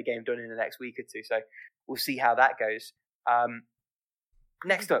try and get the game done in the next week or two, so we'll see how that goes.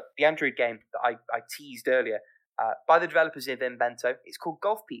 Next up, the Android game that I teased earlier, by the developers of Invento. It's called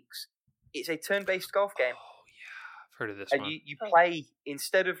Golf Peaks. It's a turn-based golf game. Oh, yeah. I've heard of this And one. you play,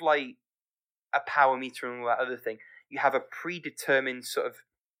 instead of like a power meter and all that other thing, you have a predetermined sort of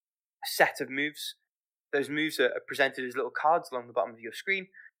set of moves. Those moves are presented as little cards along the bottom of your screen,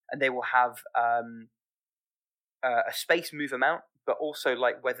 and they will have a space move amount, but also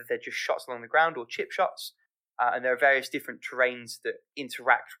like whether they're just shots along the ground or chip shots. And there are various different terrains that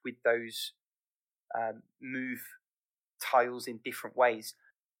interact with those move tiles in different ways.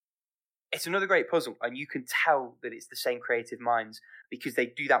 It's another great puzzle, and you can tell that it's the same creative minds because they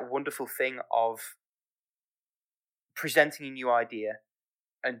do that wonderful thing of presenting a new idea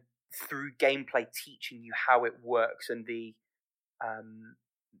and through gameplay teaching you how it works and the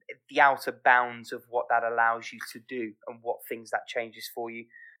outer bounds of what that allows you to do and what things that changes for you.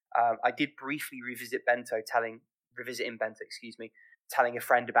 I did briefly revisit Bento, telling a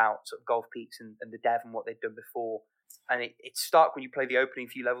friend about sort of Golf Peaks and the dev and what they'd done before. And it's stark when you play the opening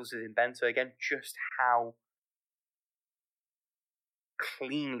few levels of Bento again, just how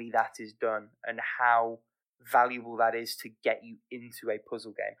cleanly that is done and how valuable that is to get you into a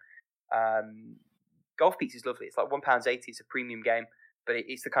puzzle game. Golf Peaks is lovely. It's like £1.80. It's a premium game, but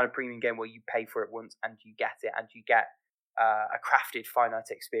it's the kind of premium game where you pay for it once and you get it, and you get a crafted finite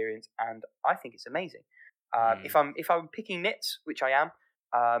experience, and I think it's amazing. If I'm picking nits, which I am,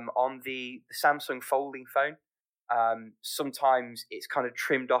 on the Samsung folding phone, sometimes it's kind of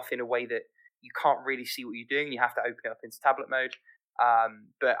trimmed off in a way that you can't really see what you're doing. You have to open it up into tablet mode.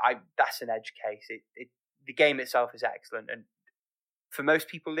 But that's an edge case. The game itself is excellent, and for most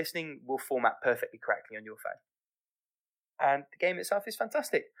people listening, will format perfectly correctly on your phone. And the game itself is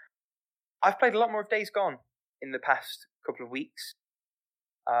fantastic. I've played a lot more of Days Gone in the past couple of weeks.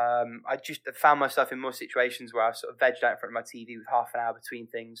 I just found myself in more situations where I've sort of vegged out in front of my TV with half an hour between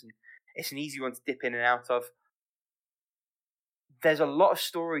things, and it's an easy one to dip in and out of. There's a lot of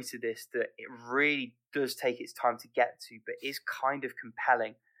story to this that it really does take its time to get to, but is kind of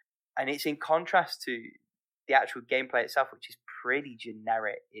compelling. And it's in contrast to the actual gameplay itself, which is pretty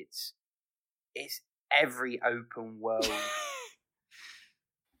generic. It's every open world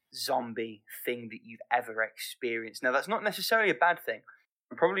zombie thing that you've ever experienced. Now, that's not necessarily a bad thing.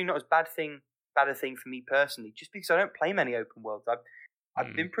 And probably not as bad a thing for me personally, just because I don't play many open worlds.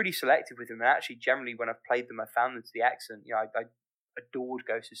 I've been pretty selective with them, and actually, generally, when I've played them, I found them to be excellent. You know, I adored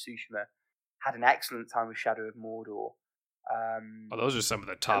Ghost of Tsushima, had an excellent time with Shadow of Mordor, Those are some of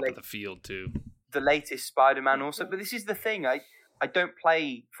the top of the field too. The latest Spider-Man also, but this is the thing. I don't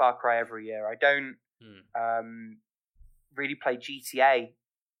play Far Cry every year. I don't really play GTA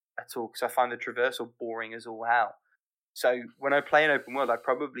at all because I find the traversal boring as all hell. So when I play an open world, I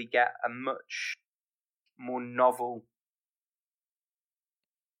probably get a much more novel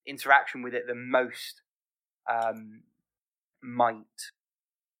interaction with it than most might.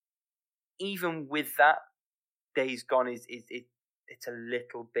 Even with that, Days Gone is it's a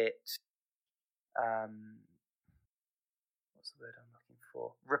little bit what's the word I'm looking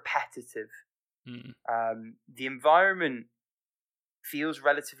for? Repetitive. The environment feels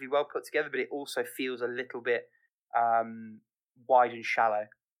relatively well put together, but it also feels a little bit wide and shallow.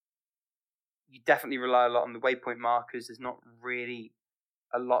 You definitely rely a lot on the waypoint markers. There's not really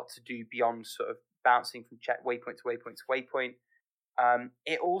a lot to do beyond sort of bouncing from waypoint to waypoint to waypoint.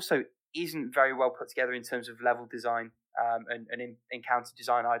 It also isn't very well put together in terms of level design and encounter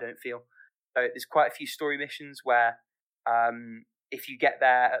design, I don't feel. So there's quite a few story missions where if you get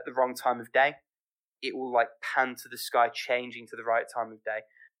there at the wrong time of day, it will like pan to the sky changing to the right time of day,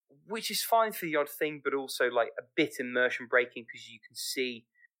 which is fine for the odd thing, but also like a bit immersion breaking because you can see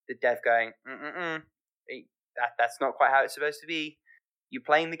the dev going, that's not quite how it's supposed to be. You're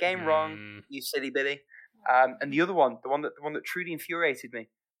playing the game wrong, you silly Billy. And the other one, the one that truly infuriated me,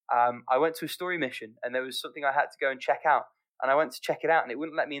 I went to a story mission and there was something I had to go and check out, and I went to check it out and it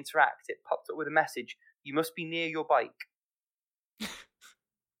wouldn't let me interact. It popped up with a message: "You must be near your bike."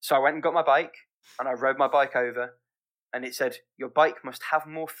 So I went and got my bike and I rode my bike over, and it said, "Your bike must have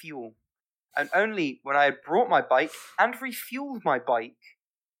more fuel." And only when I had brought my bike and refueled my bike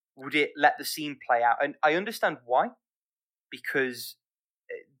would it let the scene play out. And I understand why, because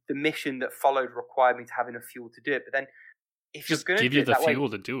the mission that followed required me to have enough fuel to do it. But then, if just you're going to give you the fuel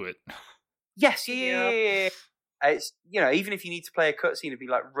to do it. Yes, yeah. It's, even if you need to play a cutscene and be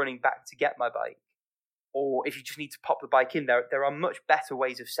like running back to get my bike, or if you just need to pop the bike in there are much better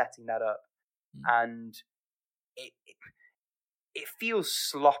ways of setting that up. And it feels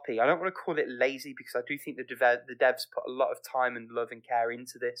sloppy. I don't want to call it lazy because I do think the devs put a lot of time and love and care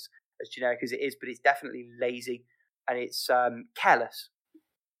into this, as generic as it is, but it's definitely lazy and it's careless.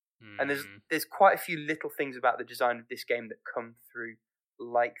 And there's quite a few little things about the design of this game that come through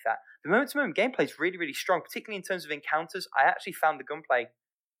like that. The moment-to-moment gameplay is really, really strong, particularly in terms of encounters. I actually found the gunplay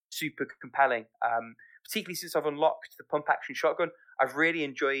super compelling, particularly since I've unlocked the pump-action shotgun. I've really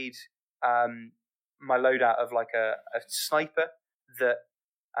enjoyed my loadout of like a sniper that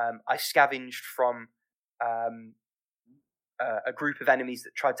I scavenged from a group of enemies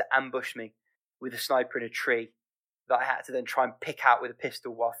that tried to ambush me with a sniper in a tree, that I had to then try and pick out with a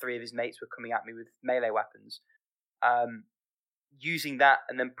pistol while three of his mates were coming at me with melee weapons. Using that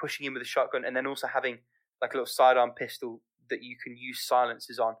and then pushing in with a shotgun, and then also having like a little sidearm pistol that you can use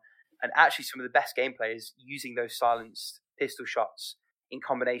silencers on. And actually some of the best gameplay is using those silenced pistol shots in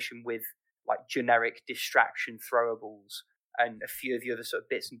combination with like generic distraction throwables and a few of the other sort of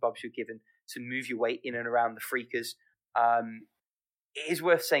bits and bobs you're given to move your way in and around the freakers. It is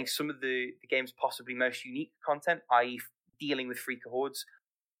worth saying some of the game's possibly most unique content, i.e. dealing with freaker hordes,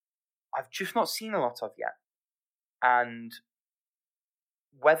 I've just not seen a lot of yet. And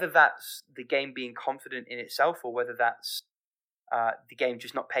whether that's the game being confident in itself or whether that's the game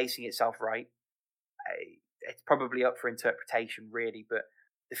just not pacing itself right, it's probably up for interpretation, really. But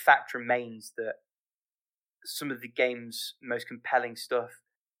the fact remains that some of the game's most compelling stuff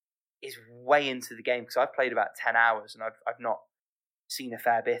is way into the game, because I've played about 10 hours and I've not seen a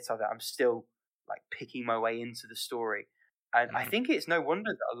fair bit of it. I'm still like picking my way into the story. And I think it's no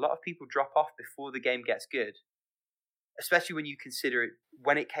wonder that a lot of people drop off before the game gets good, especially when you consider it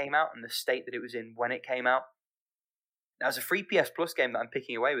when it came out and the state that it was in when it came out. Now, as a free PS Plus game that I'm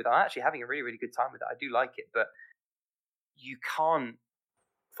picking away with, I'm actually having a really, really good time with it. I do like it, but you can't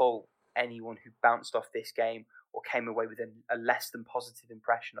fault anyone who bounced off this game or came away with a less than positive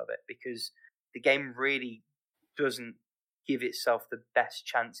impression of it, because the game really doesn't give itself the best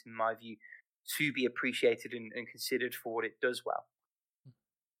chance, in my view, to be appreciated and considered for what it does well.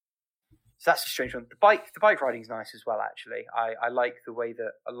 So that's a strange one. The bike riding is nice as well, actually. I like the way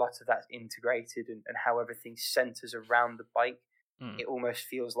that a lot of that's integrated and how everything centers around the bike. It almost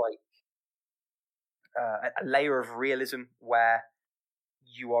feels like a layer of realism where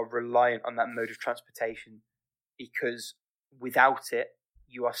you are reliant on that mode of transportation, because without it,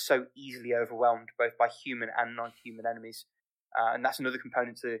 you are so easily overwhelmed both by human and non-human enemies. And that's another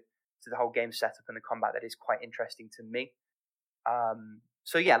component to the whole game setup and the combat that is quite interesting to me.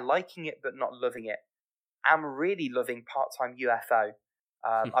 So yeah, liking it but not loving it. I'm really loving Part-Time UFO.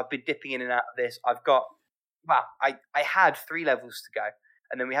 I've been dipping in and out of this. I've got well, I had 3 levels to go,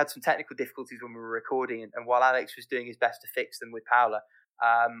 and then we had some technical difficulties when we were recording, and while Alex was doing his best to fix them with Paola,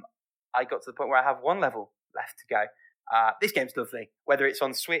 I got to the point where I have 1 level left to go. This game's lovely, whether it's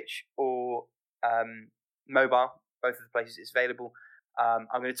on Switch or mobile, both of the places it's available. I'm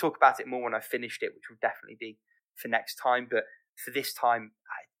going to talk about it more when I've finished it, which will definitely be for next time, but for this time,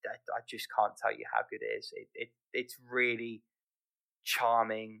 I just can't tell you how good it is. It's really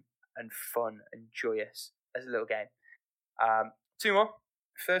charming and fun and joyous as a little game. 2 more.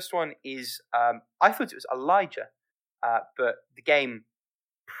 First one is, I thought it was Elijah, but the game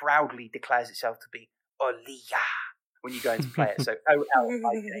proudly declares itself to be Olia when you go in to play it. So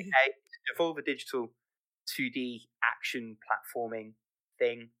O-L-I-J-A. Devolver Digital 2D action platforming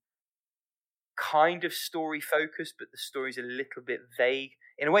thing. Kind of story focused, but the story's a little bit vague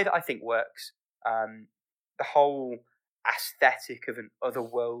in a way that I think works. The whole aesthetic of an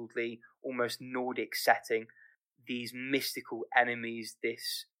otherworldly, almost Nordic setting, these mystical enemies,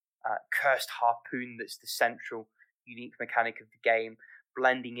 this cursed harpoon that's the central unique mechanic of the game,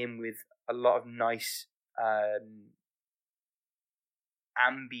 blending in with a lot of nice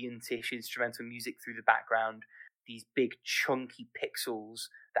ambient-ish instrumental music through the background, these big chunky pixels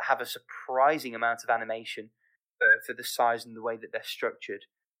that have a surprising amount of animation for the size and the way that they're structured.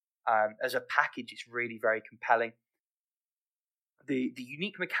 As a package, it's really very compelling. The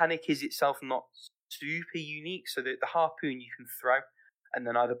unique mechanic is itself not super unique, so that the harpoon you can throw and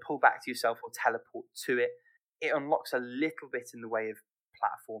then either pull back to yourself or teleport to it. It unlocks a little bit in the way of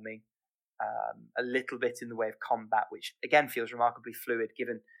platforming, a little bit in the way of combat, which again feels remarkably fluid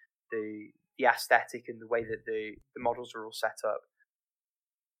given the aesthetic and the way that the models are all set up.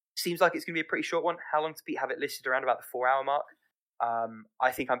 Seems like it's going to be a pretty short one. How long to beat? Have it listed around about the 4-hour mark.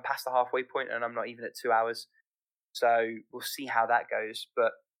 I think I'm past the halfway point and I'm not even at 2 hours. So we'll see how that goes.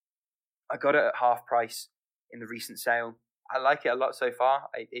 But I got it at half price in the recent sale. I like it a lot so far.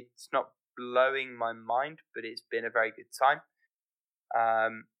 It's not blowing my mind, but it's been a very good time.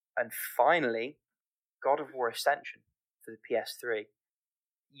 And finally, God of War Ascension for the PS3.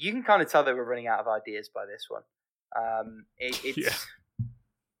 You can kind of tell that we're running out of ideas by this one. It's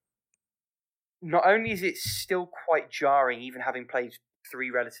not only is it still quite jarring, even having played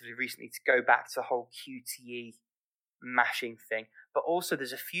 3 relatively recently, to go back to the whole QTE mashing thing, but also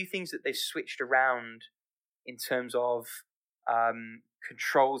there's a few things that they've switched around in terms of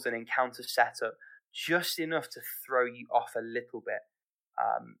controls and encounter setup, just enough to throw you off a little bit.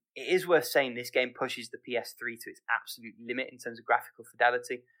 It is worth saying this game pushes the PS3 to its absolute limit in terms of graphical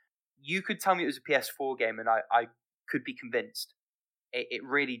fidelity. You could tell me it was a PS4 game and I could be convinced. It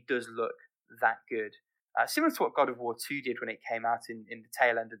really does look that good. Similar to what God of War 2 did when it came out in the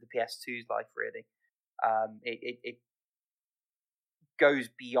tail end of the PS2's life, really. It goes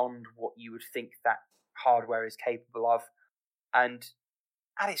beyond what you would think that hardware is capable of. And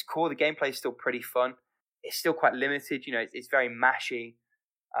at its core, the gameplay is still pretty fun. It's still quite limited. You know, it's very mashy.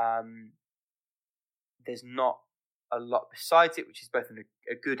 There's not a lot besides it, which is both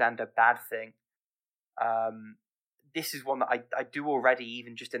a good and a bad thing. This is one that I do already,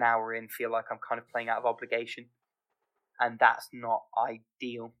 even just an hour in, feel like I'm kind of playing out of obligation. And that's not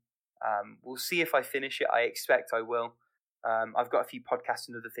ideal. We'll see if I finish it. I expect I will. I've got a few podcasts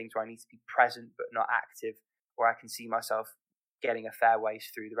and other things where I need to be present but not active, where I can see myself getting a fair ways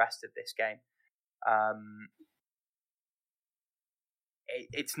through the rest of this game.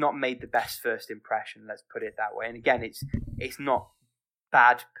 It's not made the best first impression, let's put it that way. And again, it's not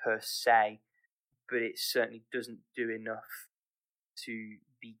bad per se, but it certainly doesn't do enough to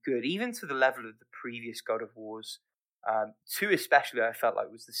be good, even to the level of the previous God of Wars. 2 especially, I felt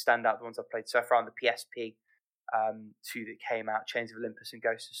like was the standout, the ones I've played so far on the PSP. 2 that came out, Chains of Olympus and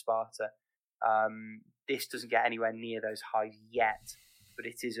Ghost of Sparta. This doesn't get anywhere near those highs yet, but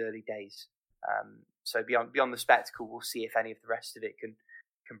it is early days. So beyond the spectacle, we'll see if any of the rest of it can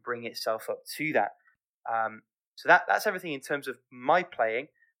bring itself up to that. So that's everything in terms of my playing.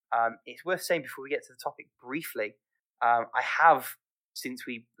 It's worth saying before we get to the topic briefly, I have, since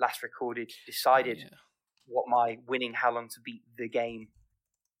we last recorded, decided what my winning How Long to Beat the game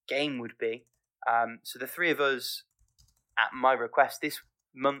would be. So the 3 of us, at my request this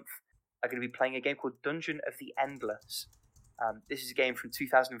month, are going to be playing a game called Dungeon of the Endless. This is a game from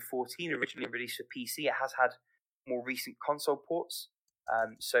 2014, originally released for PC. It has had more recent console ports.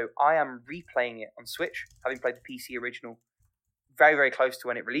 So I am replaying it on Switch, having played the PC original very, very close to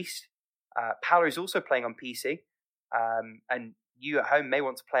when it released. Paola is also playing on PC. And you at home may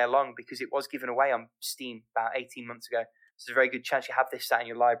want to play along because it was given away on Steam about 18 months ago. So there's a very good chance you have this sat in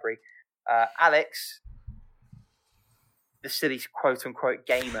your library. Alex, the silly quote-unquote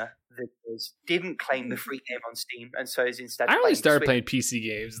gamer that didn't claim the free game on Steam, and so is instead. I only started playing PC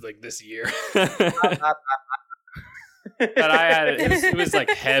games like this year. But I had it was like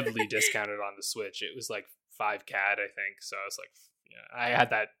heavily discounted on the Switch. It was like 5 CAD, I think. So I was like, yeah, I had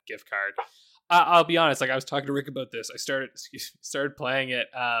that gift card. I'll be honest, like I was talking to Rick about this. I started playing it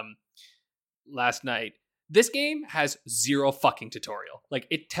last night. This game has zero fucking tutorial. Like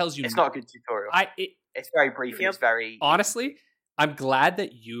it tells you it's not a good tutorial. It's very brief. Yep. It's very honestly. I'm glad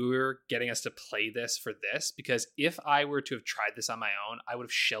that you're getting us to play this for this, because if I were to have tried this on my own, I would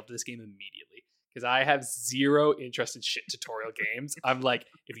have shelved this game immediately. Because I have zero interest in shit tutorial games. I'm like,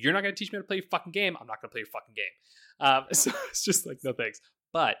 if you're not going to teach me how to play a fucking game, I'm not going to play your fucking game. So it's just like, no thanks.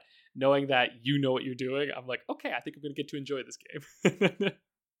 But knowing that you know what you're doing, I'm like, okay, I think I'm going to get to enjoy this game.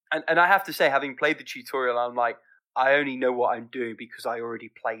 and I have to say, having played the tutorial, I'm like, I only know what I'm doing because I already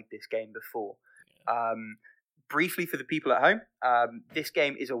played this game before. Yeah. Briefly for the people at home, this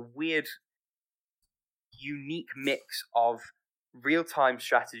game is a weird, unique mix of real-time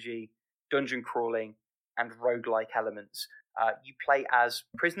strategy, dungeon crawling, and roguelike elements. You play as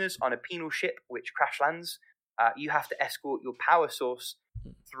prisoners on a penal ship which crash lands. You have to escort your power source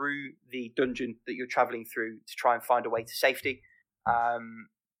through the dungeon that you're traveling through to try and find a way to safety.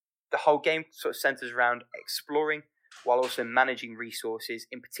 The whole game sort of centers around exploring while also managing resources,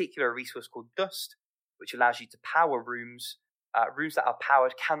 in particular a resource called Dust, which allows you to power rooms. Rooms that are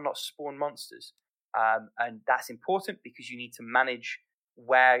powered cannot spawn monsters. And that's important because you need to manage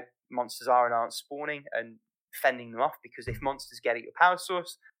where monsters are and aren't spawning and fending them off, because if monsters get at your power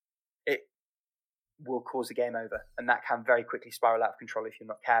source, it will cause a game over, and that can very quickly spiral out of control if you're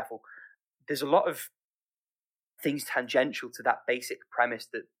not careful. There's a lot of things tangential to that basic premise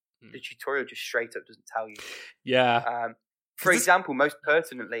that the tutorial just straight up doesn't tell you. Yeah. For example, most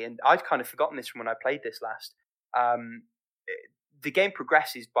pertinently, and I'd kind of forgotten this from when I played this last, the game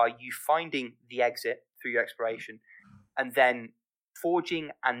progresses by you finding the exit through your exploration and then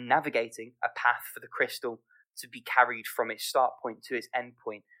forging and navigating a path for the crystal to be carried from its start point to its end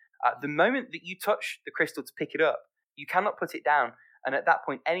point. The moment that you touch the crystal to pick it up, you cannot put it down, and at that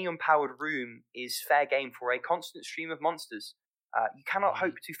point any unpowered room is fair game for a constant stream of monsters. You cannot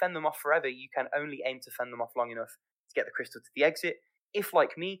hope to fend them off forever. You can only aim to fend them off long enough to get the crystal to the exit. If,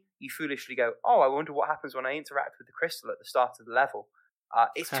 like me, you foolishly go, oh, I wonder what happens when I interact with the crystal at the start of the level,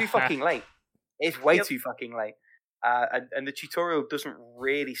 it's too fucking late. It's way too fucking late. And the tutorial doesn't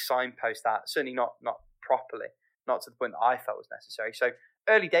really signpost that, certainly not properly, not to the point that I felt was necessary. So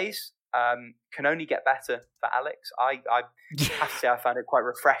early days can only get better for Alex. I have to say I found it quite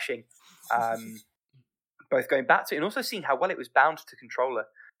refreshing, both going back to it and also seeing how well it was bound to controller.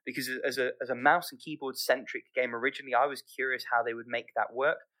 Because as a mouse and keyboard centric game originally, I was curious how they would make that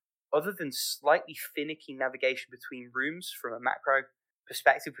work. Other than slightly finicky navigation between rooms from a macro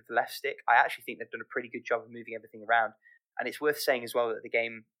perspective with the left stick, I actually think they've done a pretty good job of moving everything around. And it's worth saying as well that the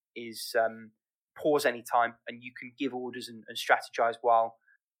game is pause any time, and you can give orders and strategize while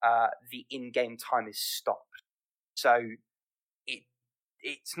the in-game time is stopped. So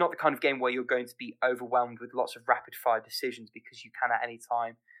it's not the kind of game where you're going to be overwhelmed with lots of rapid-fire decisions, because you can at any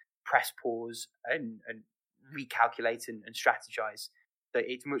time press pause and recalculate and strategize. So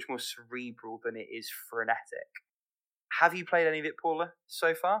it's much more cerebral than it is frenetic. Have you played any of it, Paula,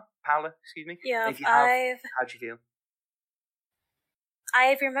 so far? Paula, excuse me? Yeah, if you have, how do you feel?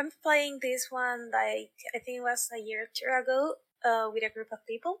 I remember playing this one, like, I think it was a year or two ago, with a group of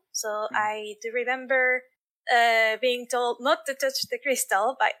people. So I do remember being told not to touch the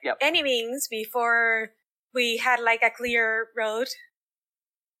crystal by any means before we had, like, a clear road.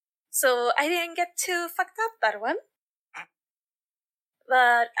 So I didn't get too fucked up that one.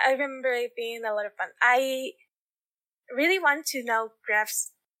 But I remember it being a lot of fun. I really want to now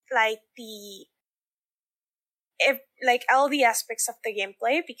grasp, like, all the aspects of the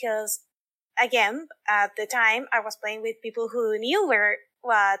gameplay, because, again, at the time I was playing with people who knew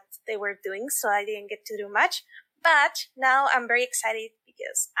what they were doing, so I didn't get to do much. But now I'm very excited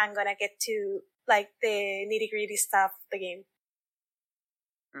because I'm gonna get to, like, the nitty-gritty stuff of the game.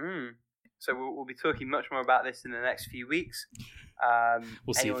 So we'll be talking much more about this in the next few weeks.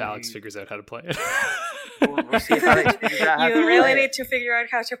 We'll see if Alex figures out how to play it. We'll see if Alex figures out how to play it. You really need to figure out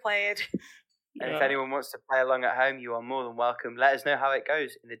how to play it. And if anyone wants to play along at home, you are more than welcome. Let us know how it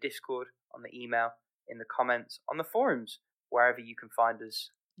goes in the Discord, on the email, in the comments, on the forums, wherever you can find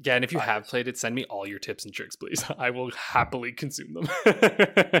us. Yeah, and if you have played it, send me all your tips and tricks, please. I will happily consume them.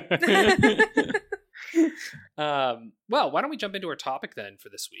 Well, why don't we jump into our topic then for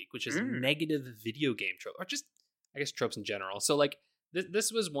this week, which is negative video game tropes, or just, I guess, tropes in general. So, like,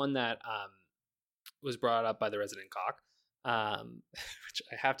 this was one that was brought up by the Resident Cock. which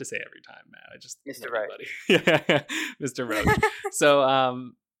I have to say every time, Matt. I just Mr. love Roach. you, buddy. Yeah, Mr. Roach.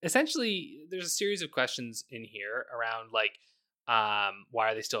 So essentially, there's a series of questions in here around like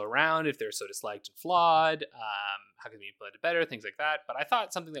why are they still around if they're so disliked and flawed? How can they be implemented better? Things like that. But I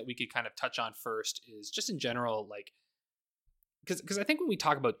thought something that we could kind of touch on first is just in general, like because I think when we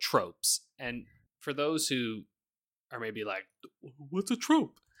talk about tropes, and for those who are maybe like, what's a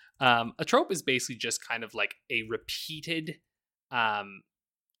trope? A trope is basically just kind of like a repeated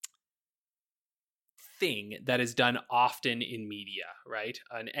thing that is done often in media, right?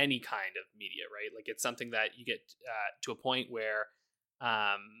 On any kind of media, right? Like it's something that you get to a point where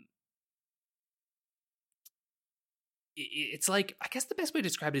it's like, I guess the best way to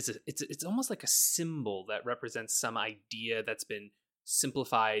describe it is it's almost like a symbol that represents some idea that's been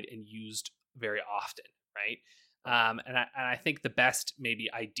simplified and used very often, right? And I think the best maybe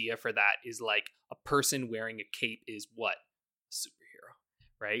idea for that is like a person wearing a cape is what? A superhero,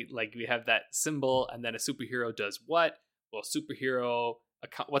 right? Like we have that symbol, and then a superhero does what? Well,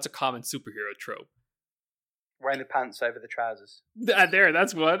 what's a common superhero trope? Wearing the pants over the trousers.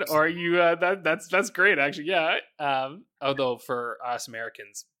 That's one. Or you that's great actually. Yeah. Although for us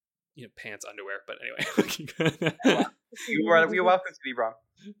Americans, pants, underwear. But anyway, you're welcome to be wrong.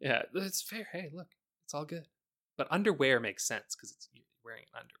 Yeah, it's fair. Hey, look, it's all good. But underwear makes sense because it's wearing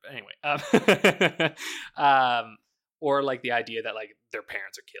an underwear. Anyway, or like the idea that like their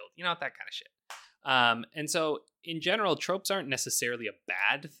parents are killed, that kind of shit. And so in general, tropes aren't necessarily a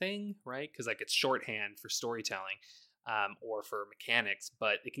bad thing, right? Because like it's shorthand for storytelling, or for mechanics,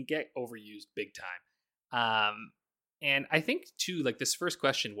 but it can get overused big time. And I think too, like this first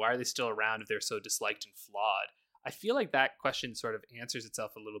question, why are they still around if they're so disliked and flawed? I feel like that question sort of answers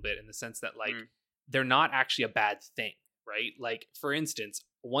itself a little bit in the sense that like they're not actually a bad thing, right? Like for instance,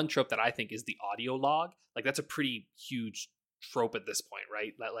 one trope that I think is the audio log. Like that's a pretty huge trope at this point,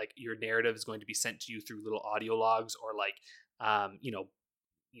 right? That like your narrative is going to be sent to you through little audio logs or like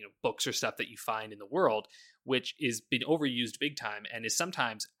books or stuff that you find in the world, which is been overused big time and is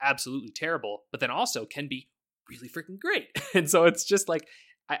sometimes absolutely terrible, but then also can be really freaking great. And so it's just like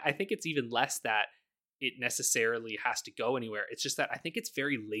I think it's even less that it necessarily has to go anywhere. It's just that I think it's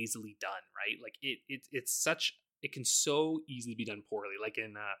very lazily done, right? Like it can so easily be done poorly, like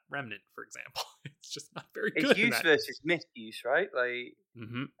in Remnant, for example. It's just not very good. It's use versus misuse, right? Like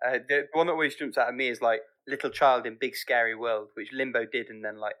the one that always jumps out at me is like Little Child in Big Scary World, which Limbo did, and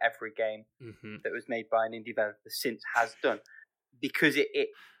then like every game that was made by an indie developer since has done, because it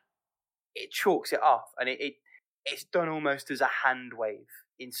chalks it off, and it's done almost as a hand wave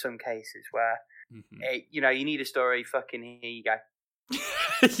in some cases where you need a story, fucking here you go.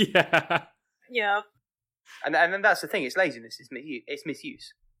 Yeah. And then that's the thing. It's laziness. It's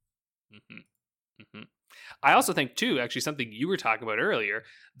misuse. I also think too, actually, something you were talking about earlier,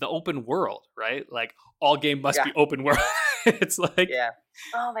 the open world, right? Like all game must be open world. It's like,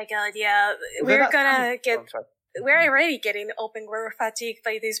 oh my god, yeah. We're already getting open world fatigue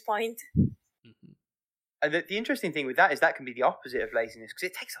by this point. And the interesting thing with that is that can be the opposite of laziness, because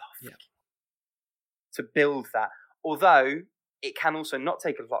it takes a lot of to build that. Although it can also not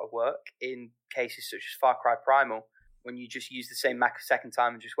take a lot of work in cases such as Far Cry Primal, when you just use the same map a second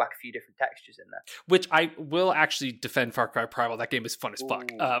time and just whack a few different textures in there. Which I will actually defend Far Cry Primal. That game is fun as fuck.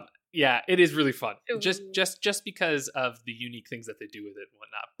 Yeah, it is really fun. Ooh. Just because of the unique things that they do with it and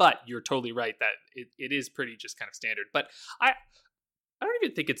whatnot. But you're totally right that it is pretty just kind of standard. But I don't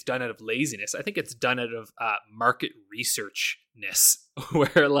even think it's done out of laziness. I think it's done out of market researchness,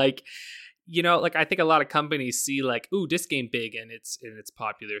 where like, like I think a lot of companies see like, ooh, this game big and it's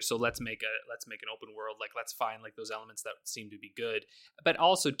popular, so let's make an open world. Like let's find like those elements that seem to be good. But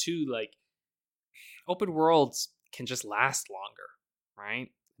also too, like open worlds can just last longer,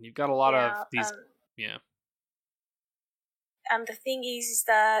 right? And you've got a lot of these, And the thing is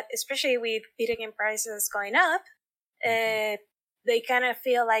that especially with video game prices going up, they kind of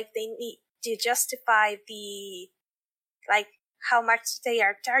feel like they need to justify the how much they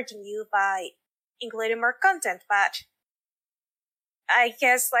are charging you by including more content. But I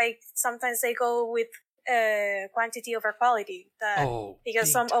guess like sometimes they go with quantity over quality.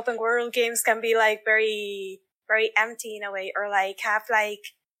 Because some open world games can be like very, very empty in a way, or like have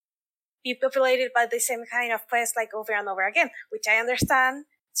like be populated by the same kind of quest like over and over again, which I understand.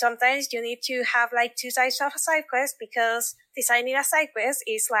 Sometimes you need to have like two sides of a side quest, because designing a side quest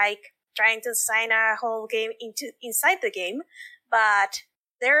is like trying to design a whole game inside the game, but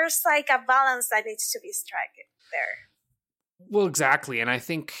there's like a balance that needs to be struck there. Well, exactly. And I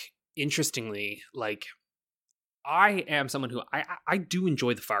think interestingly, like I am someone who I do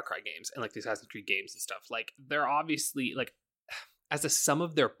enjoy the Far Cry games and like the Assassin's Creed games and stuff. Like they're obviously like as a sum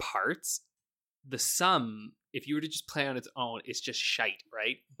of their parts, the sum, if you were to just play on its own, it's just shite,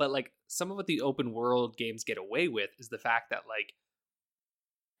 right? But like some of what the open world games get away with is the fact that like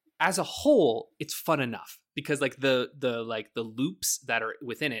as a whole, it's fun enough because like the loops that are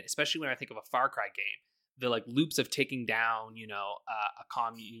within it, especially when I think of a Far Cry game, the like loops of taking down, you know, a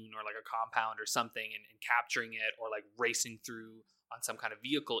commune or like a compound or something and capturing it or like racing through on some kind of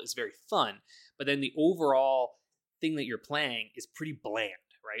vehicle is very fun. But then the overall thing that you're playing is pretty bland,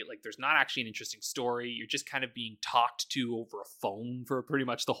 right? Like there's not actually an interesting story. You're just kind of being talked to over a phone for pretty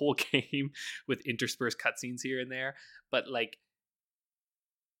much the whole game with interspersed cutscenes here and there. But like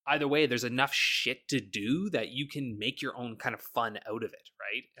either way, there's enough shit to do that you can make your own kind of fun out of it,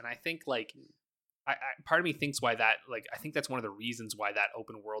 right? And I think like I part of me thinks why that, like, I think that's one of the reasons why that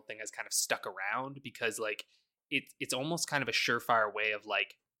open world thing has kind of stuck around, because like it's almost kind of a surefire way of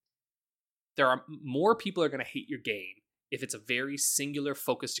like there are more people are going to hate your game if it's a very singular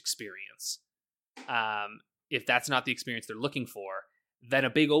focused experience, if that's not the experience they're looking for, than a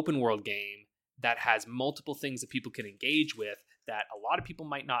big open world game that has multiple things that people can engage with that a lot of people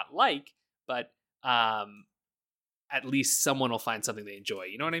might not like, but at least someone will find something they enjoy.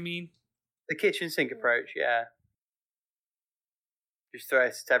 You know what I mean? The kitchen sink approach, yeah. Just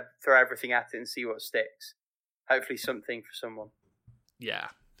throw everything at it and see what sticks. Hopefully something for someone. Yeah,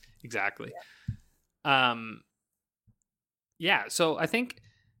 exactly. Yeah. Yeah, so I think,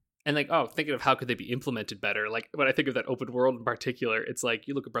 and like, thinking of how could they be implemented better, like when I think of that open world in particular, it's like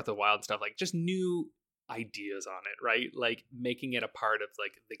you look at Breath of the Wild and stuff, like just new ideas on it, right? Like making it a part of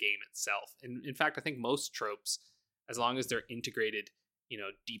like the game itself. And in fact, I think most tropes, as long as they're integrated, you know,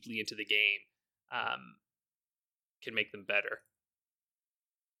 deeply into the game, can make them better.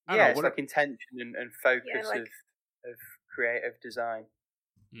 Yeah, it's like intention and focus of creative design.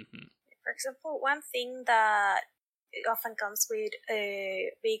 Mm-hmm. For example, one thing that often comes with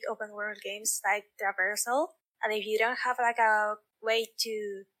big open world games like traversal, and if you don't have like a way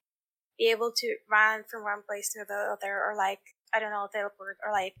to be able to run from one place to the other, or like, I don't know, teleport,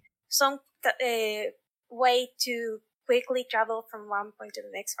 or like some way to quickly travel from one point to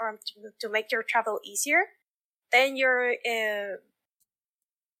the next, or to make your travel easier, then you're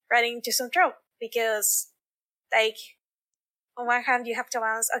running into some trouble, because like on one hand you have to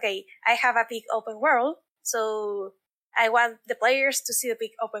balance, okay, I have a big open world, so I want the players to see the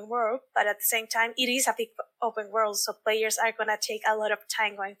big open world, but at the same time it is a big open world, so players are gonna take a lot of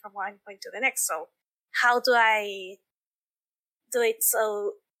time going from one point to the next. So how do I do it?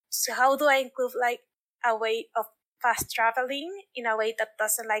 So how do I include like a way of fast traveling in a way that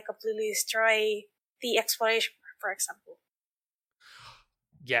doesn't like completely destroy the exploration, for example?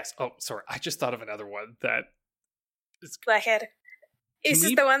 Yes. Oh, sorry. I just thought of another one that is... Go ahead. Is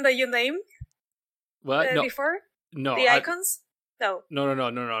this the one that you named? What? No. Before? No. The icons? No.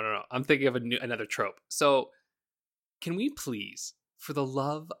 No. I'm thinking of another trope. So, can we please, for the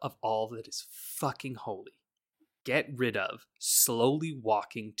love of all that is fucking holy, get rid of slowly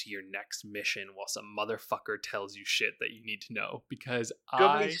walking to your next mission while some motherfucker tells you shit that you need to know? Because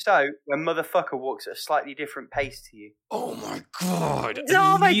Doubly so when motherfucker walks at a slightly different pace to you. Oh my god!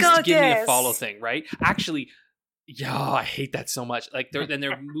 Oh my god! Give yes. me a follow thing, right? Actually, I hate that so much. Like they're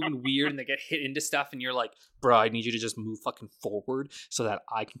moving weird and they get hit into stuff, and you're like, bro, I need you to just move fucking forward so that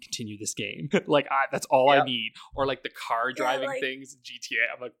I can continue this game. Like that's all I need. Or like the car driving things in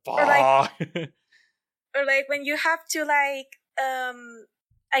GTA. I'm like, fuck. Or like when you have to like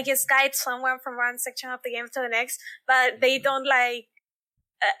I guess guide someone from one section of the game to the next, but they don't like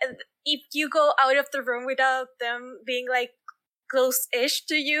if you go out of the room without them being like close-ish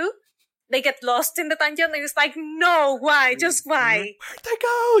to you, they get lost in the dungeon, and it's like, no, why? Just why? Where'd they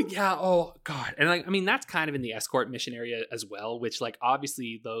go? Yeah, oh god. And like, I mean, that's kind of in the escort mission area as well, which like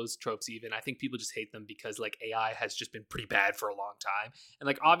obviously those tropes, even I think people just hate them because like AI has just been pretty bad for a long time. And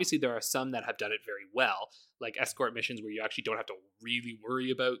like obviously there are some that have done it very well, like escort missions where you actually don't have to really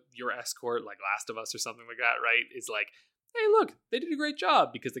worry about your escort, like Last of Us or something like that, right? Is like, hey, look, they did a great job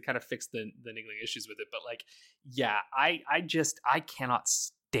because they kind of fixed the niggling issues with it. But like, yeah, I cannot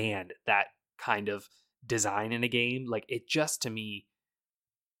stand that kind of design in a game. Like, it just, to me,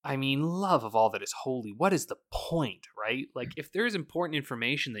 I mean, love of all that is holy, what is the point, right? Like, if there's important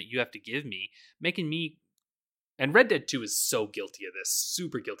information that you have to give me, making me... And Red Dead 2 is so guilty of this,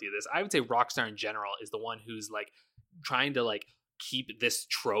 super guilty of this. I would say Rockstar in general is the one who's like trying to like keep this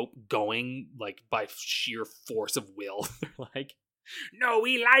trope going, like by sheer force of will. They're like, no,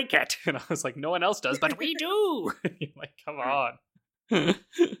 we like it. And I was like, no one else does, but we do. Like, come on.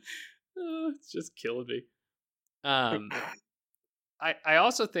 It's just killing me. I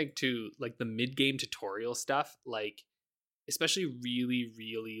also think too, like the mid-game tutorial stuff, like especially really,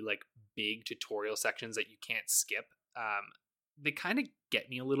 really like big tutorial sections that you can't skip, they kind of get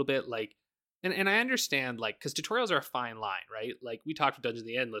me a little bit. Like, and I understand, like, because tutorials are a fine line, right? Like we talked to Dungeons of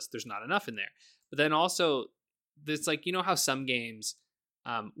the Endless, there's not enough in there, but then also there's like, you know how some games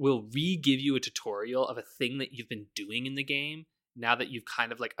will re-give you a tutorial of a thing that you've been doing in the game now that you've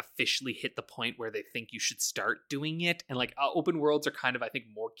kind of like officially hit the point where they think you should start doing it. And like open worlds are kind of, I think,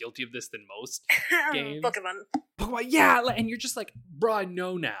 more guilty of this than most games. Pokemon, yeah. And you're just like, bro, I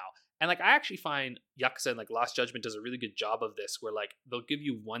know now. And like I actually find Yakuza and like Lost Judgment does a really good job of this, where like they'll give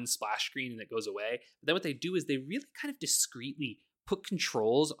you one splash screen and it goes away. But then what they do is they really kind of discreetly put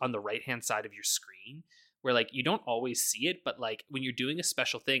controls on the right hand side of your screen, where like you don't always see it, but like when you're doing a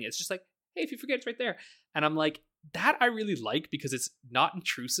special thing, it's just like, hey, if you forget, it's right there. And I'm like, that I really like because it's not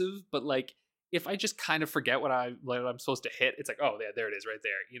intrusive, but like if I just kind of forget what I'm supposed to hit, it's like, oh yeah, there it is right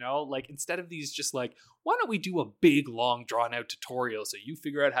there. You know, like instead of these just like, why don't we do a big, long, drawn out tutorial so you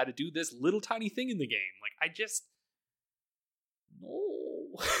figure out how to do this little tiny thing in the game? Like I just,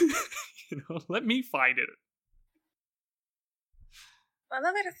 no, you know, let me find it.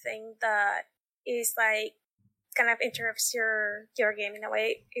 Another thing that is like kind of interrupts your game in a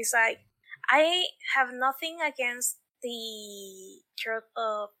way is like, I have nothing against the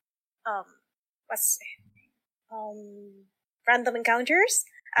random encounters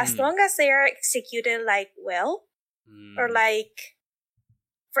as long as they are executed like well, or like,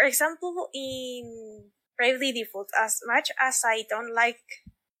 for example, in Bravely Default, as much as I don't like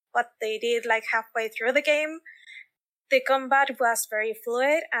what they did like halfway through the game, the combat was very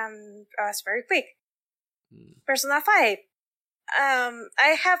fluid and was very quick. Persona 5.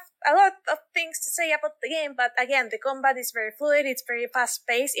 I have a lot of things to say about the game, but again, the combat is very fluid, it's very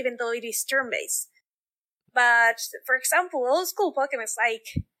fast-paced, even though it is turn-based. But, for example, old school Pokemon is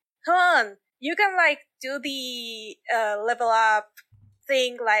like, come on, you can like do the level up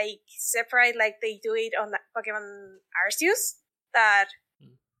thing like separate like they do it on Pokemon Arceus, that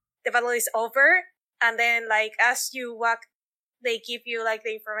the battle is over, and then like as you walk, they give you like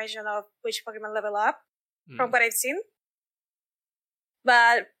the information of which Pokemon level up, from what I've seen.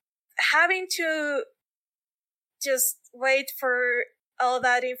 But having to just wait for all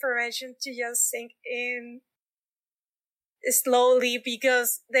that information to just sink in slowly,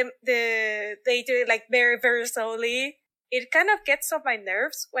 because they do it like very, very slowly, it kind of gets on my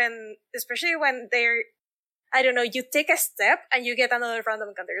nerves when, especially when they're, I don't know, you take a step and you get another random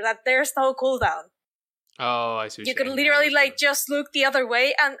encounter, that there's no cooldown. Oh, I see what you could literally like just look the other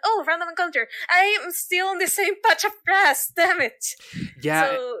way and, oh, random encounter. I am still on the same patch of grass, damn it. Yeah.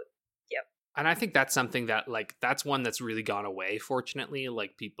 So, yep. And I think that's something that like, that's one that's really gone away, fortunately.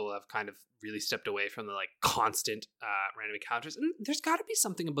 Like people have kind of really stepped away from the like constant random encounters. And there's got to be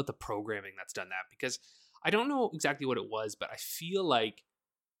something about the programming that's done that, because I don't know exactly what it was, but I feel like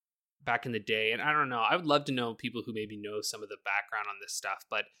back in the day, and I don't know, I would love to know people who maybe know some of the background on this stuff,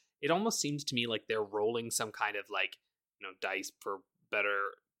 but it almost seems to me like they're rolling some kind of like, you know, dice for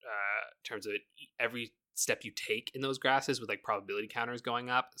better terms of it, every step you take in those grasses with like probability counters going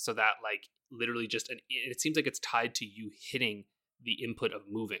up, so that like literally just, and it seems like it's tied to you hitting the input of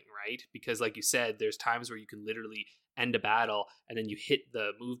moving, right? Because like you said, there's times where you can literally end a battle and then you hit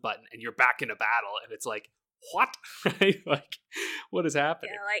the move button and you're back in a battle, and it's like, what? Like, what is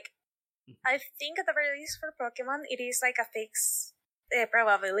happening? Yeah, like, I think at the very least for Pokemon, it is like a fixed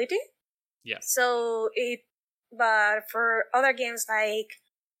probability. Yeah. So but for other games like,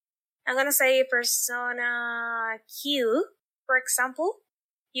 I'm gonna say Persona Q, for example,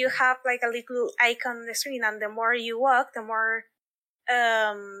 you have like a little icon on the screen, and the more you walk, the more,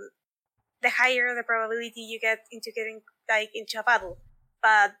 the higher the probability you get into getting like into a battle.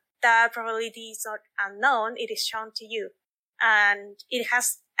 But that probability is not unknown, it is shown to you. And it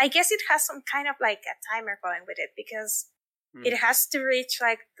has, I guess it has some kind of like a timer going with it, because it has to reach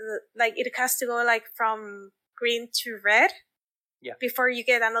like it has to go like from green to red, before you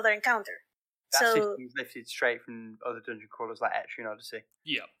get another encounter. That so system's lifted straight from other dungeon crawlers like Etrian Odyssey.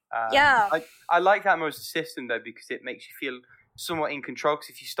 Yeah. Yeah. I like that most system though, because it makes you feel somewhat in control, because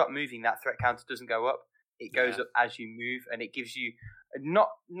if you stop moving, that threat counter doesn't go up. It goes up as you move, and it gives you not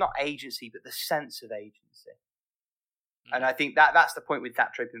agency, but the sense of agency. And I think that's the point with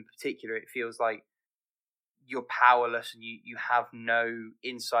that trope in particular. It feels like you're powerless and you have no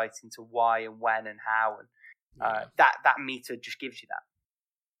insight into why and when and how, and that meter just gives you that.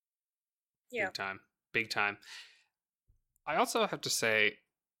 Yeah. Big time. I also have to say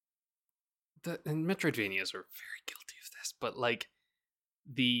that, and Metroidvanias are very guilty of this, but like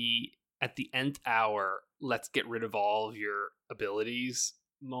the at the nth hour, let's get rid of all of your abilities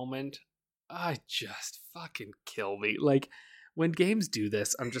moment, I just fucking kill me. Like, when games do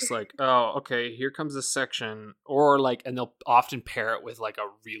this, I'm just like, oh, okay, here comes this section. Or like, and they'll often pair it with like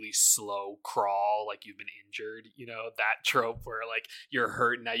a really slow crawl, like you've been injured, you know, that trope where like you're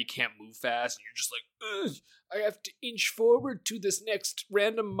hurt and now you can't move fast and you're just like, ugh, I have to inch forward to this next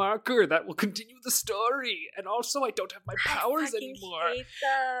random marker that will continue the story. And also I don't have my powers anymore. I hate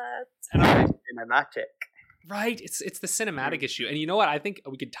that. And I'm like, Cinematic. right, it's the cinematic issue. And you know what? I think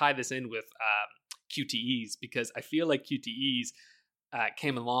we could tie this in with QTEs, because I feel like QTEs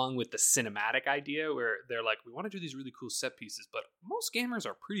came along with the cinematic idea where they're like, we want to do these really cool set pieces, but most gamers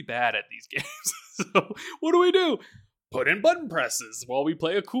are pretty bad at these games. So what do? Put in button presses while we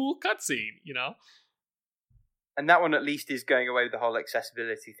play a cool cutscene, you know? And that one at least is going away with the whole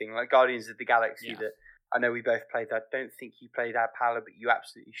accessibility thing, like Guardians of the Galaxy. That I know we both played. That. I don't think you played that, Paolo, but you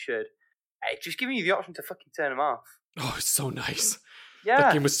absolutely should. It's just giving you the option to fucking turn them off. Oh, it's so nice. Yeah.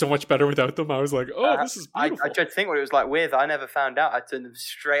 That game was so much better without them. I was like, oh, this is beautiful. I tried to think what it was like with. I never found out. I turned them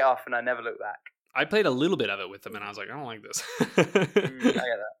straight off and I never looked back. I played a little bit of it with them and I was like, I don't like this. I get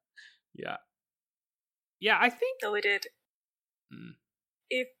that. Yeah. Yeah, I think... So we did.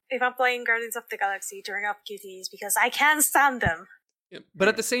 If I'm playing Guardians of the Galaxy, turn up QTEs because I can't stand them. Yeah, but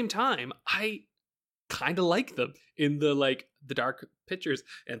at the same time, I kind of like them in the like the Dark Pictures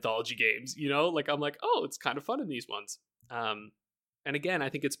anthology games, you know? Like I'm like, oh, it's kind of fun in these ones. And again, I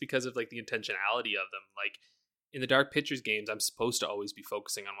think it's because of like the intentionality of them. Like in the Dark Pictures games, I'm supposed to always be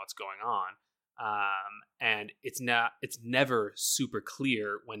focusing on what's going on. And it's never super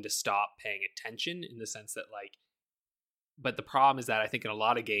clear when to stop paying attention, in the sense that like, but the problem is that I think in a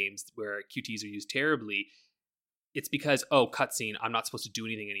lot of games where QTs are used terribly, it's because, oh, cutscene, I'm not supposed to do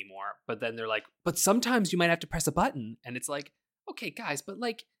anything anymore. But then they're like, but sometimes you might have to press a button. And it's like, okay, guys, but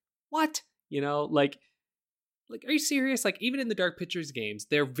like, what? You know, like, are you serious? Like, even in the Dark Pictures games,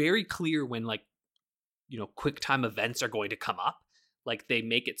 they're very clear when, like, you know, quick time events are going to come up. Like, they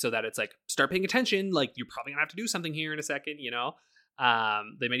make it so that it's like, start paying attention. Like, you're probably gonna have to do something here in a second, you know?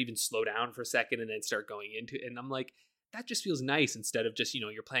 They might even slow down for a second and then start going into it. And I'm like, that just feels nice, instead of just, you know,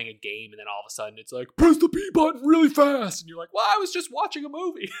 you're playing a game and then all of a sudden it's like, press the B button really fast. And you're like, well, I was just watching a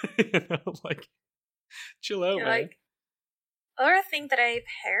movie. You know, like, chill out, man. Like, other thing that I've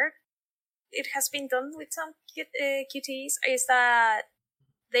heard, it has been done with some QTEs, is that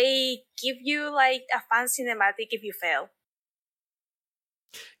they give you like a fan cinematic if you fail.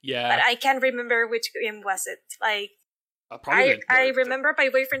 Yeah. But I can't remember which game was it. Like, I remember my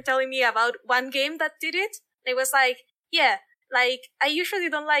boyfriend telling me about one game that did it. It was like, yeah, like, I usually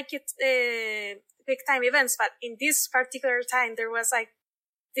don't like it, quick time events, but in this particular time, there was like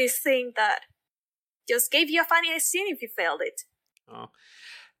this thing that just gave you a funny scene if you failed it. Oh,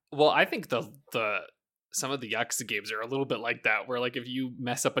 well, I think the some of the Yakuza games are a little bit like that, where like if you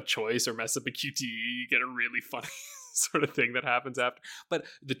mess up a choice or mess up a QTE, you get a really funny sort of thing that happens after. But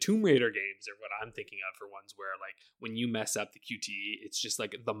the Tomb Raider games are what I'm thinking of for ones where like when you mess up the QTE, it's just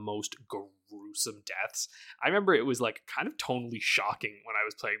like the most gruesome deaths. I remember it was like kind of tonally shocking when I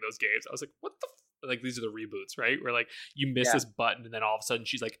was playing those games. I was like, what the like, these are the reboots, right? Where like you miss this button and then all of a sudden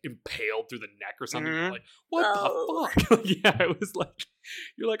she's like impaled through the neck or something. You're like, what the fuck? Yeah, it was like,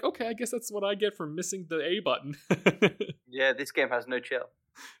 you're like, okay, I guess that's what I get for missing the A button. Yeah, this game has no chill.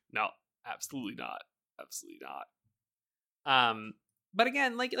 No, absolutely not. Absolutely not. But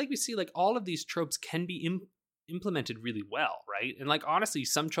again, like we see, like all of these tropes can be implemented really well, right? And like honestly,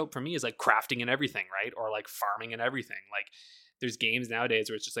 some trope for me is like crafting and everything, right? Or like farming and everything. Like there's games nowadays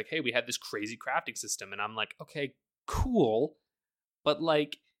where it's just like, hey, we had this crazy crafting system, and I'm like, okay, cool, but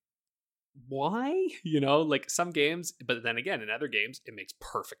like, why? You know, like some games, but then again, in other games, it makes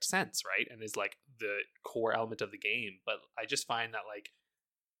perfect sense, right? And is like the core element of the game. But I just find that like,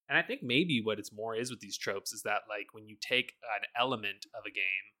 and I think maybe what it's more is with these tropes is that like when you take an element of a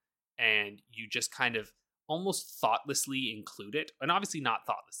game and you just kind of almost thoughtlessly include it, and obviously not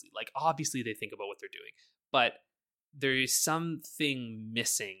thoughtlessly, like obviously they think about what they're doing, but there is something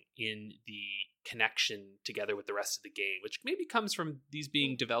missing in the connection together with the rest of the game, which maybe comes from these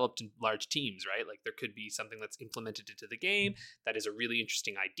being developed in large teams, right? Like there could be something that's implemented into the game that is a really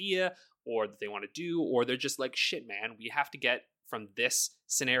interesting idea, or that they want to do, or they're just like, shit, man, we have to get from this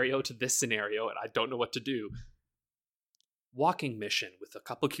scenario to this scenario, and I don't know what to do. Walking mission with a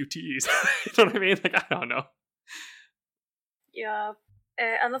couple QTEs. You know what I mean? Like, I don't know. Yeah.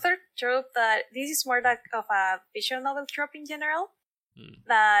 Another trope that this is more like of a visual novel trope in general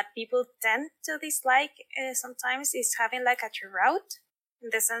that people tend to dislike sometimes is having like a true route, in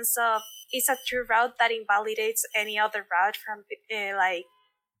the sense of it's a true route that invalidates any other route from like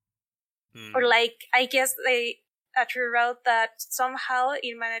Or like, I guess a true route that somehow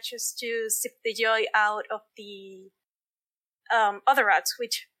it manages to zip the joy out of the other routes,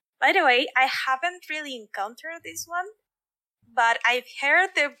 which, by the way, I haven't really encountered this one, but I've heard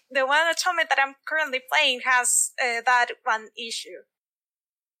the one atonement that I'm currently playing has that one issue.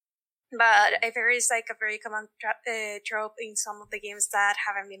 But I heard it's like a very common trope in some of the games that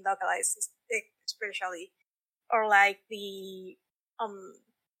haven't been localized, especially. Or like the,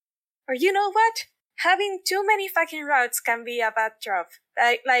 or you know what? Having too many fucking routes can be a bad trope.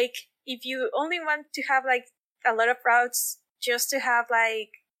 Like, if you only want to have like a lot of routes just to have like,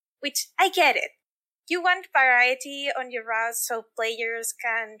 which I get it. You want variety on your routes so players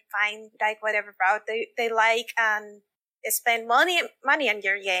can find like whatever route they like and spend money on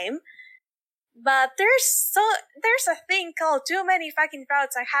your game. But there's a thing called too many fucking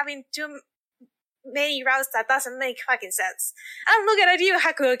routes and having too many routes that doesn't make fucking sense. I'm looking at you,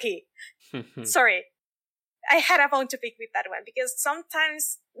 Hakuoki. Sorry. I had a bone to pick with that one because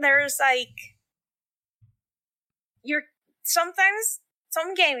sometimes there's like sometimes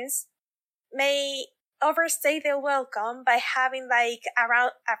some games may overstay their welcome by having like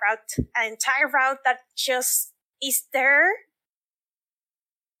an entire route that just is there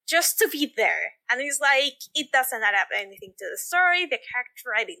just to be there. And it's like, it doesn't add up anything to the story, the character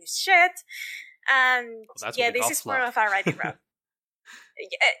writing is shit, and this is more of a writing route.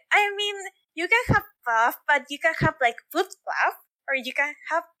 I mean, you can have fluff, but you can have like food fluff, or you can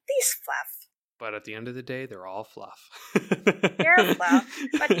have this fluff. But at the end of the day, they're all fluff. They're fluff,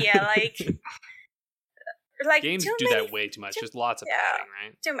 but yeah, like games do that way too much. There's lots of padding,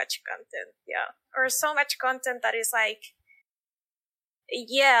 right? Too much content, yeah, or so much content that is like,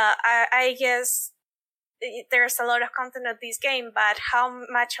 yeah, I guess there's a lot of content of this game, but how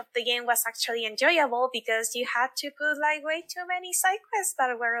much of the game was actually enjoyable because you had to put like way too many side quests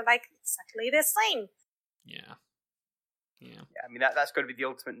that were like exactly the same. Yeah. I mean, that's got to be the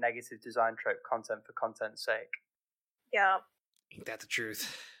ultimate negative design trope: content for content's sake. Yeah. Ain't that the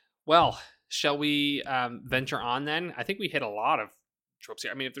truth? Well, shall we venture on then? I think we hit a lot of tropes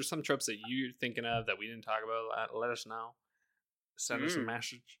here. I mean, if there's some tropes that you're thinking of that we didn't talk about, let us know. Send us a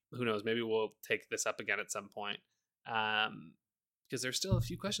message. Who knows? Maybe we'll take this up again at some point. Because there's still a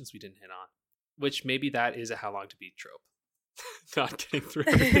few questions we didn't hit on. Which maybe that is a how long to beat trope. Not getting through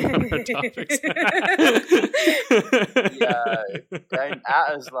everything on our topics. Yeah, don't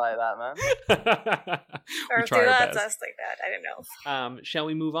at us like that, man. Or do that us like that. I don't know. Shall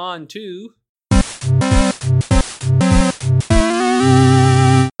we move on to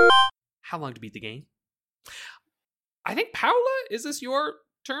how long to beat the game? I think Paula, is this your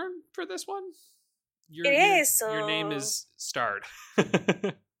turn for this one? It is. So... Your name is starred.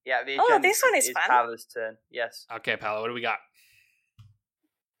 Yeah. This one is fun. Paula's turn. Yes. Okay, Paula, what do we got?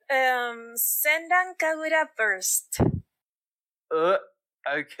 Senran Kagura Burst.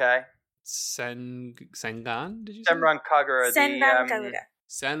 Okay. Sengan? Did you say? Senran Kagura. Senran Kagura.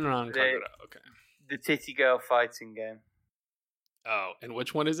 Senran Kagura. Okay. The titty girl fighting game. Oh, and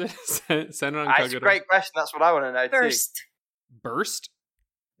which one is it? Senran Kagura. That's a great question. That's what I want to know Burst. too. Burst?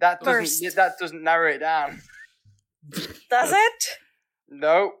 That doesn't narrow it down. Does it?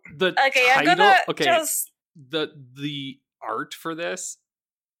 No. Okay, I'm gonna just... The art for this,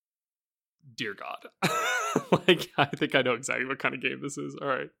 dear God. Like, I think I know exactly what kind of game this is. All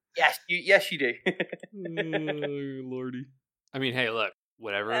right. Yes, you do. Oh, Lordy. I mean, hey, look,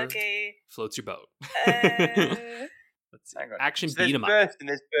 whatever floats your boat. Let's see. Action beat 'em up. And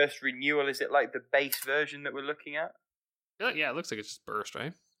there's Burst Renewal. Is it like the base version that we're looking at? Yeah, it looks like it's just Burst,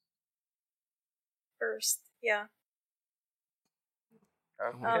 right? Burst, yeah.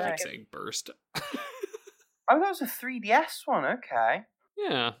 Okay. I keep saying Burst. Oh, that was a 3DS one. Okay.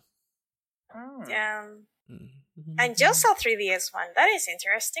 Yeah. Oh. Yeah. And just a 3DS one. That is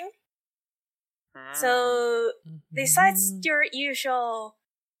interesting. So, besides your usual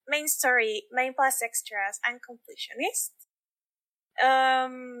main story, main plus extras, and completionist,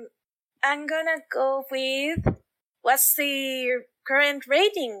 I'm gonna go with what's the current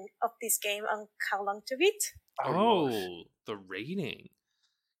rating of this game on How Long to Beat. Oh, the rating.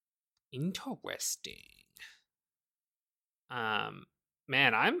 Interesting.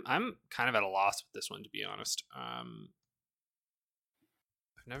 Man, I'm kind of at a loss with this one, to be honest. I've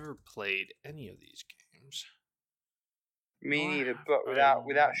never played any of these games. Me neither, but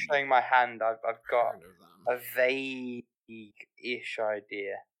without showing my hand, I've got a vague-ish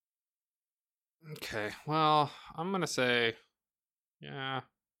idea. Okay, well, I'm gonna say, yeah.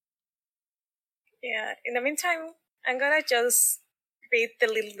 Yeah, in the meantime, I'm gonna just read the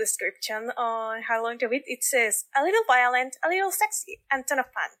little description on How Long to Beat. It says, a little violent, a little sexy, and ton of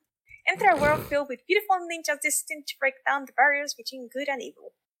fun. enter a world filled with beautiful ninjas destined to break down the barriers between good and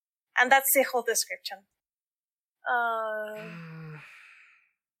evil. And that's the whole description.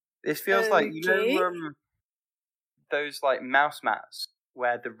 This feels like, you Okay. know, those like mouse mats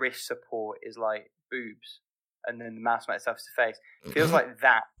where the wrist support is like boobs and then the mouse mat itself is the face. It feels like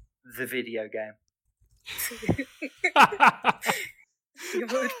that, the video game. You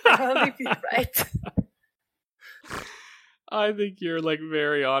would probably be right. I think you're like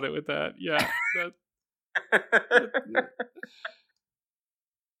very on it with that. Yeah.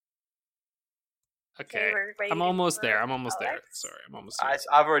 Okay. we're I'm waiting almost for there. I'm almost there. Alex. Sorry, I'm almost there.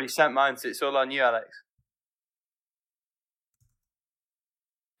 I've already sent mine, so it's all on you, Alex.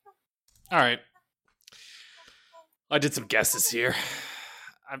 All right. I did some guesses here.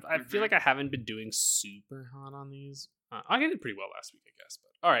 I feel like I haven't been doing super hot on these. I did pretty well last week, I guess.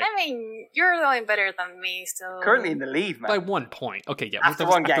 But all right, I mean, you're doing better than me, so... Currently in the lead, man. by 1 point. Okay, yeah. After that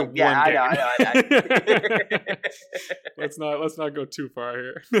was one game. after Yeah, one I know. let's not go too far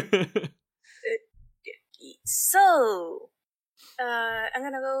here. So, I'm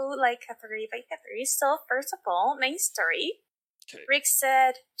gonna go like category by category. So, first of all, main story. Okay. Rick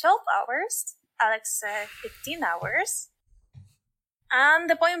said 12 hours. Alex said 15 hours. And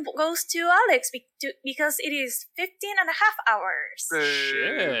the point goes to Alex because it is 15 and a half hours.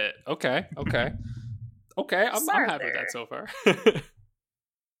 Shit. Okay. I'm happy with that so far.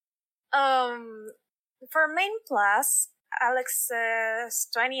 For main plus, Alex says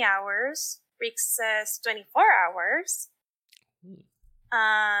 20 hours. Rick says 24 hours.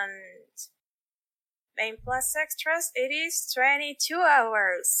 And main plus extras, it is 22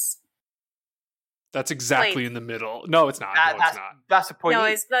 hours. That's exactly Wait. in the middle. No, it's not. No, it's not. That's the point. No,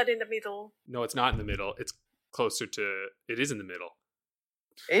 it's not in the middle. No, it's not in the middle. It's closer to. It is in the middle.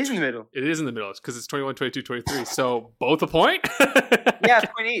 It is in the middle. It is in the middle because it's 21, 22, 23. So both a point? Yeah,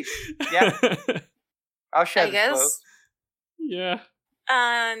 point each. Yeah. I'll share I the guess. spoils. Yeah.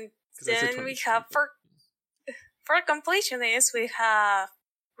 And 'Cause I said then we 22. have for completionists, we have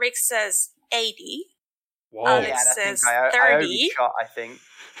Rick says 80. Whoa. Alex Yeah, and I think says I 30. overshot, I think.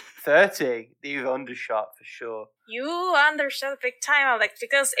 30. You've undershot for sure. You undershot big time, Alex,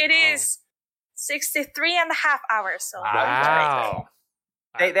 because it is 63 and a half hours. So Wow.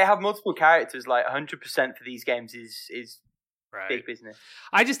 They have multiple characters. Like 100% for these games is Right. big business.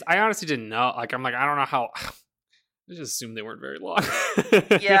 I honestly didn't know. Like, I'm like, I don't know how. I just assumed they weren't very long.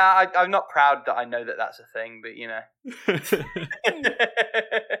 Yeah, I'm not proud that I know that that's a thing, but you know.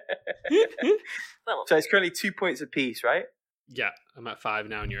 well, So it's currently 2 points apiece, right? Yeah, I'm at 5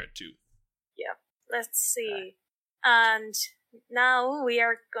 now, and you're at 2. let's see. And now we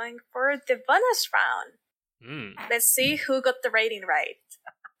are going for the bonus round. Let's see who got the rating right.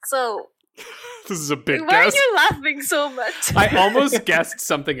 So, This is a big why guess. are you laughing so much? I almost guessed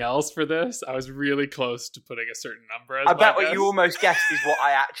something else for this. I was really close to putting a certain number as I my bet what guess. you almost guessed is what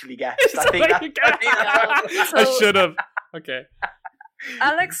I actually guessed. It's I think what that's you guessed. I So- should have. Okay.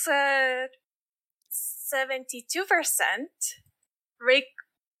 Alex said 72%. Rick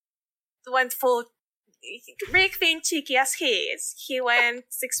went full. Rick being cheeky as he is, he went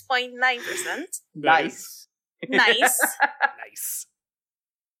 6.9%. nice. Nice. Nice.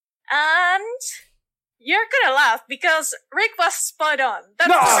 And you're gonna laugh because Rick was spot on. That's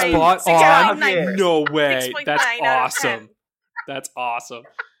No! the rating. Spot 6.9%. on? No way. 6.9 That's out of 10. awesome. That's awesome.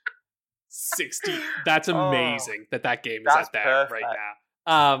 60. That's amazing that game is That's at that perfect. right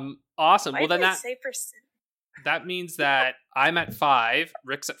now. Awesome. Why Well, then did I that say percent? that means that I'm at 5,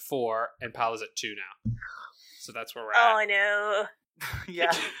 Rick's at 4, and Pal is at 2 now. So that's where we're at. Oh no.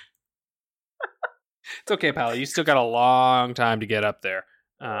 Yeah. It's okay, Pal. You still got a long time to get up there.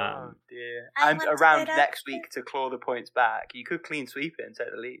 Oh dear. I And want to around get up next there. week to claw the points back. You could clean sweep it and take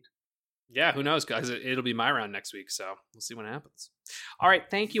the lead. Yeah, who knows, guys? It'll be my round next week, so we'll see what happens. All right,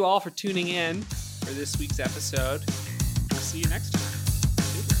 thank you all for tuning in for this week's episode. We'll see you next time.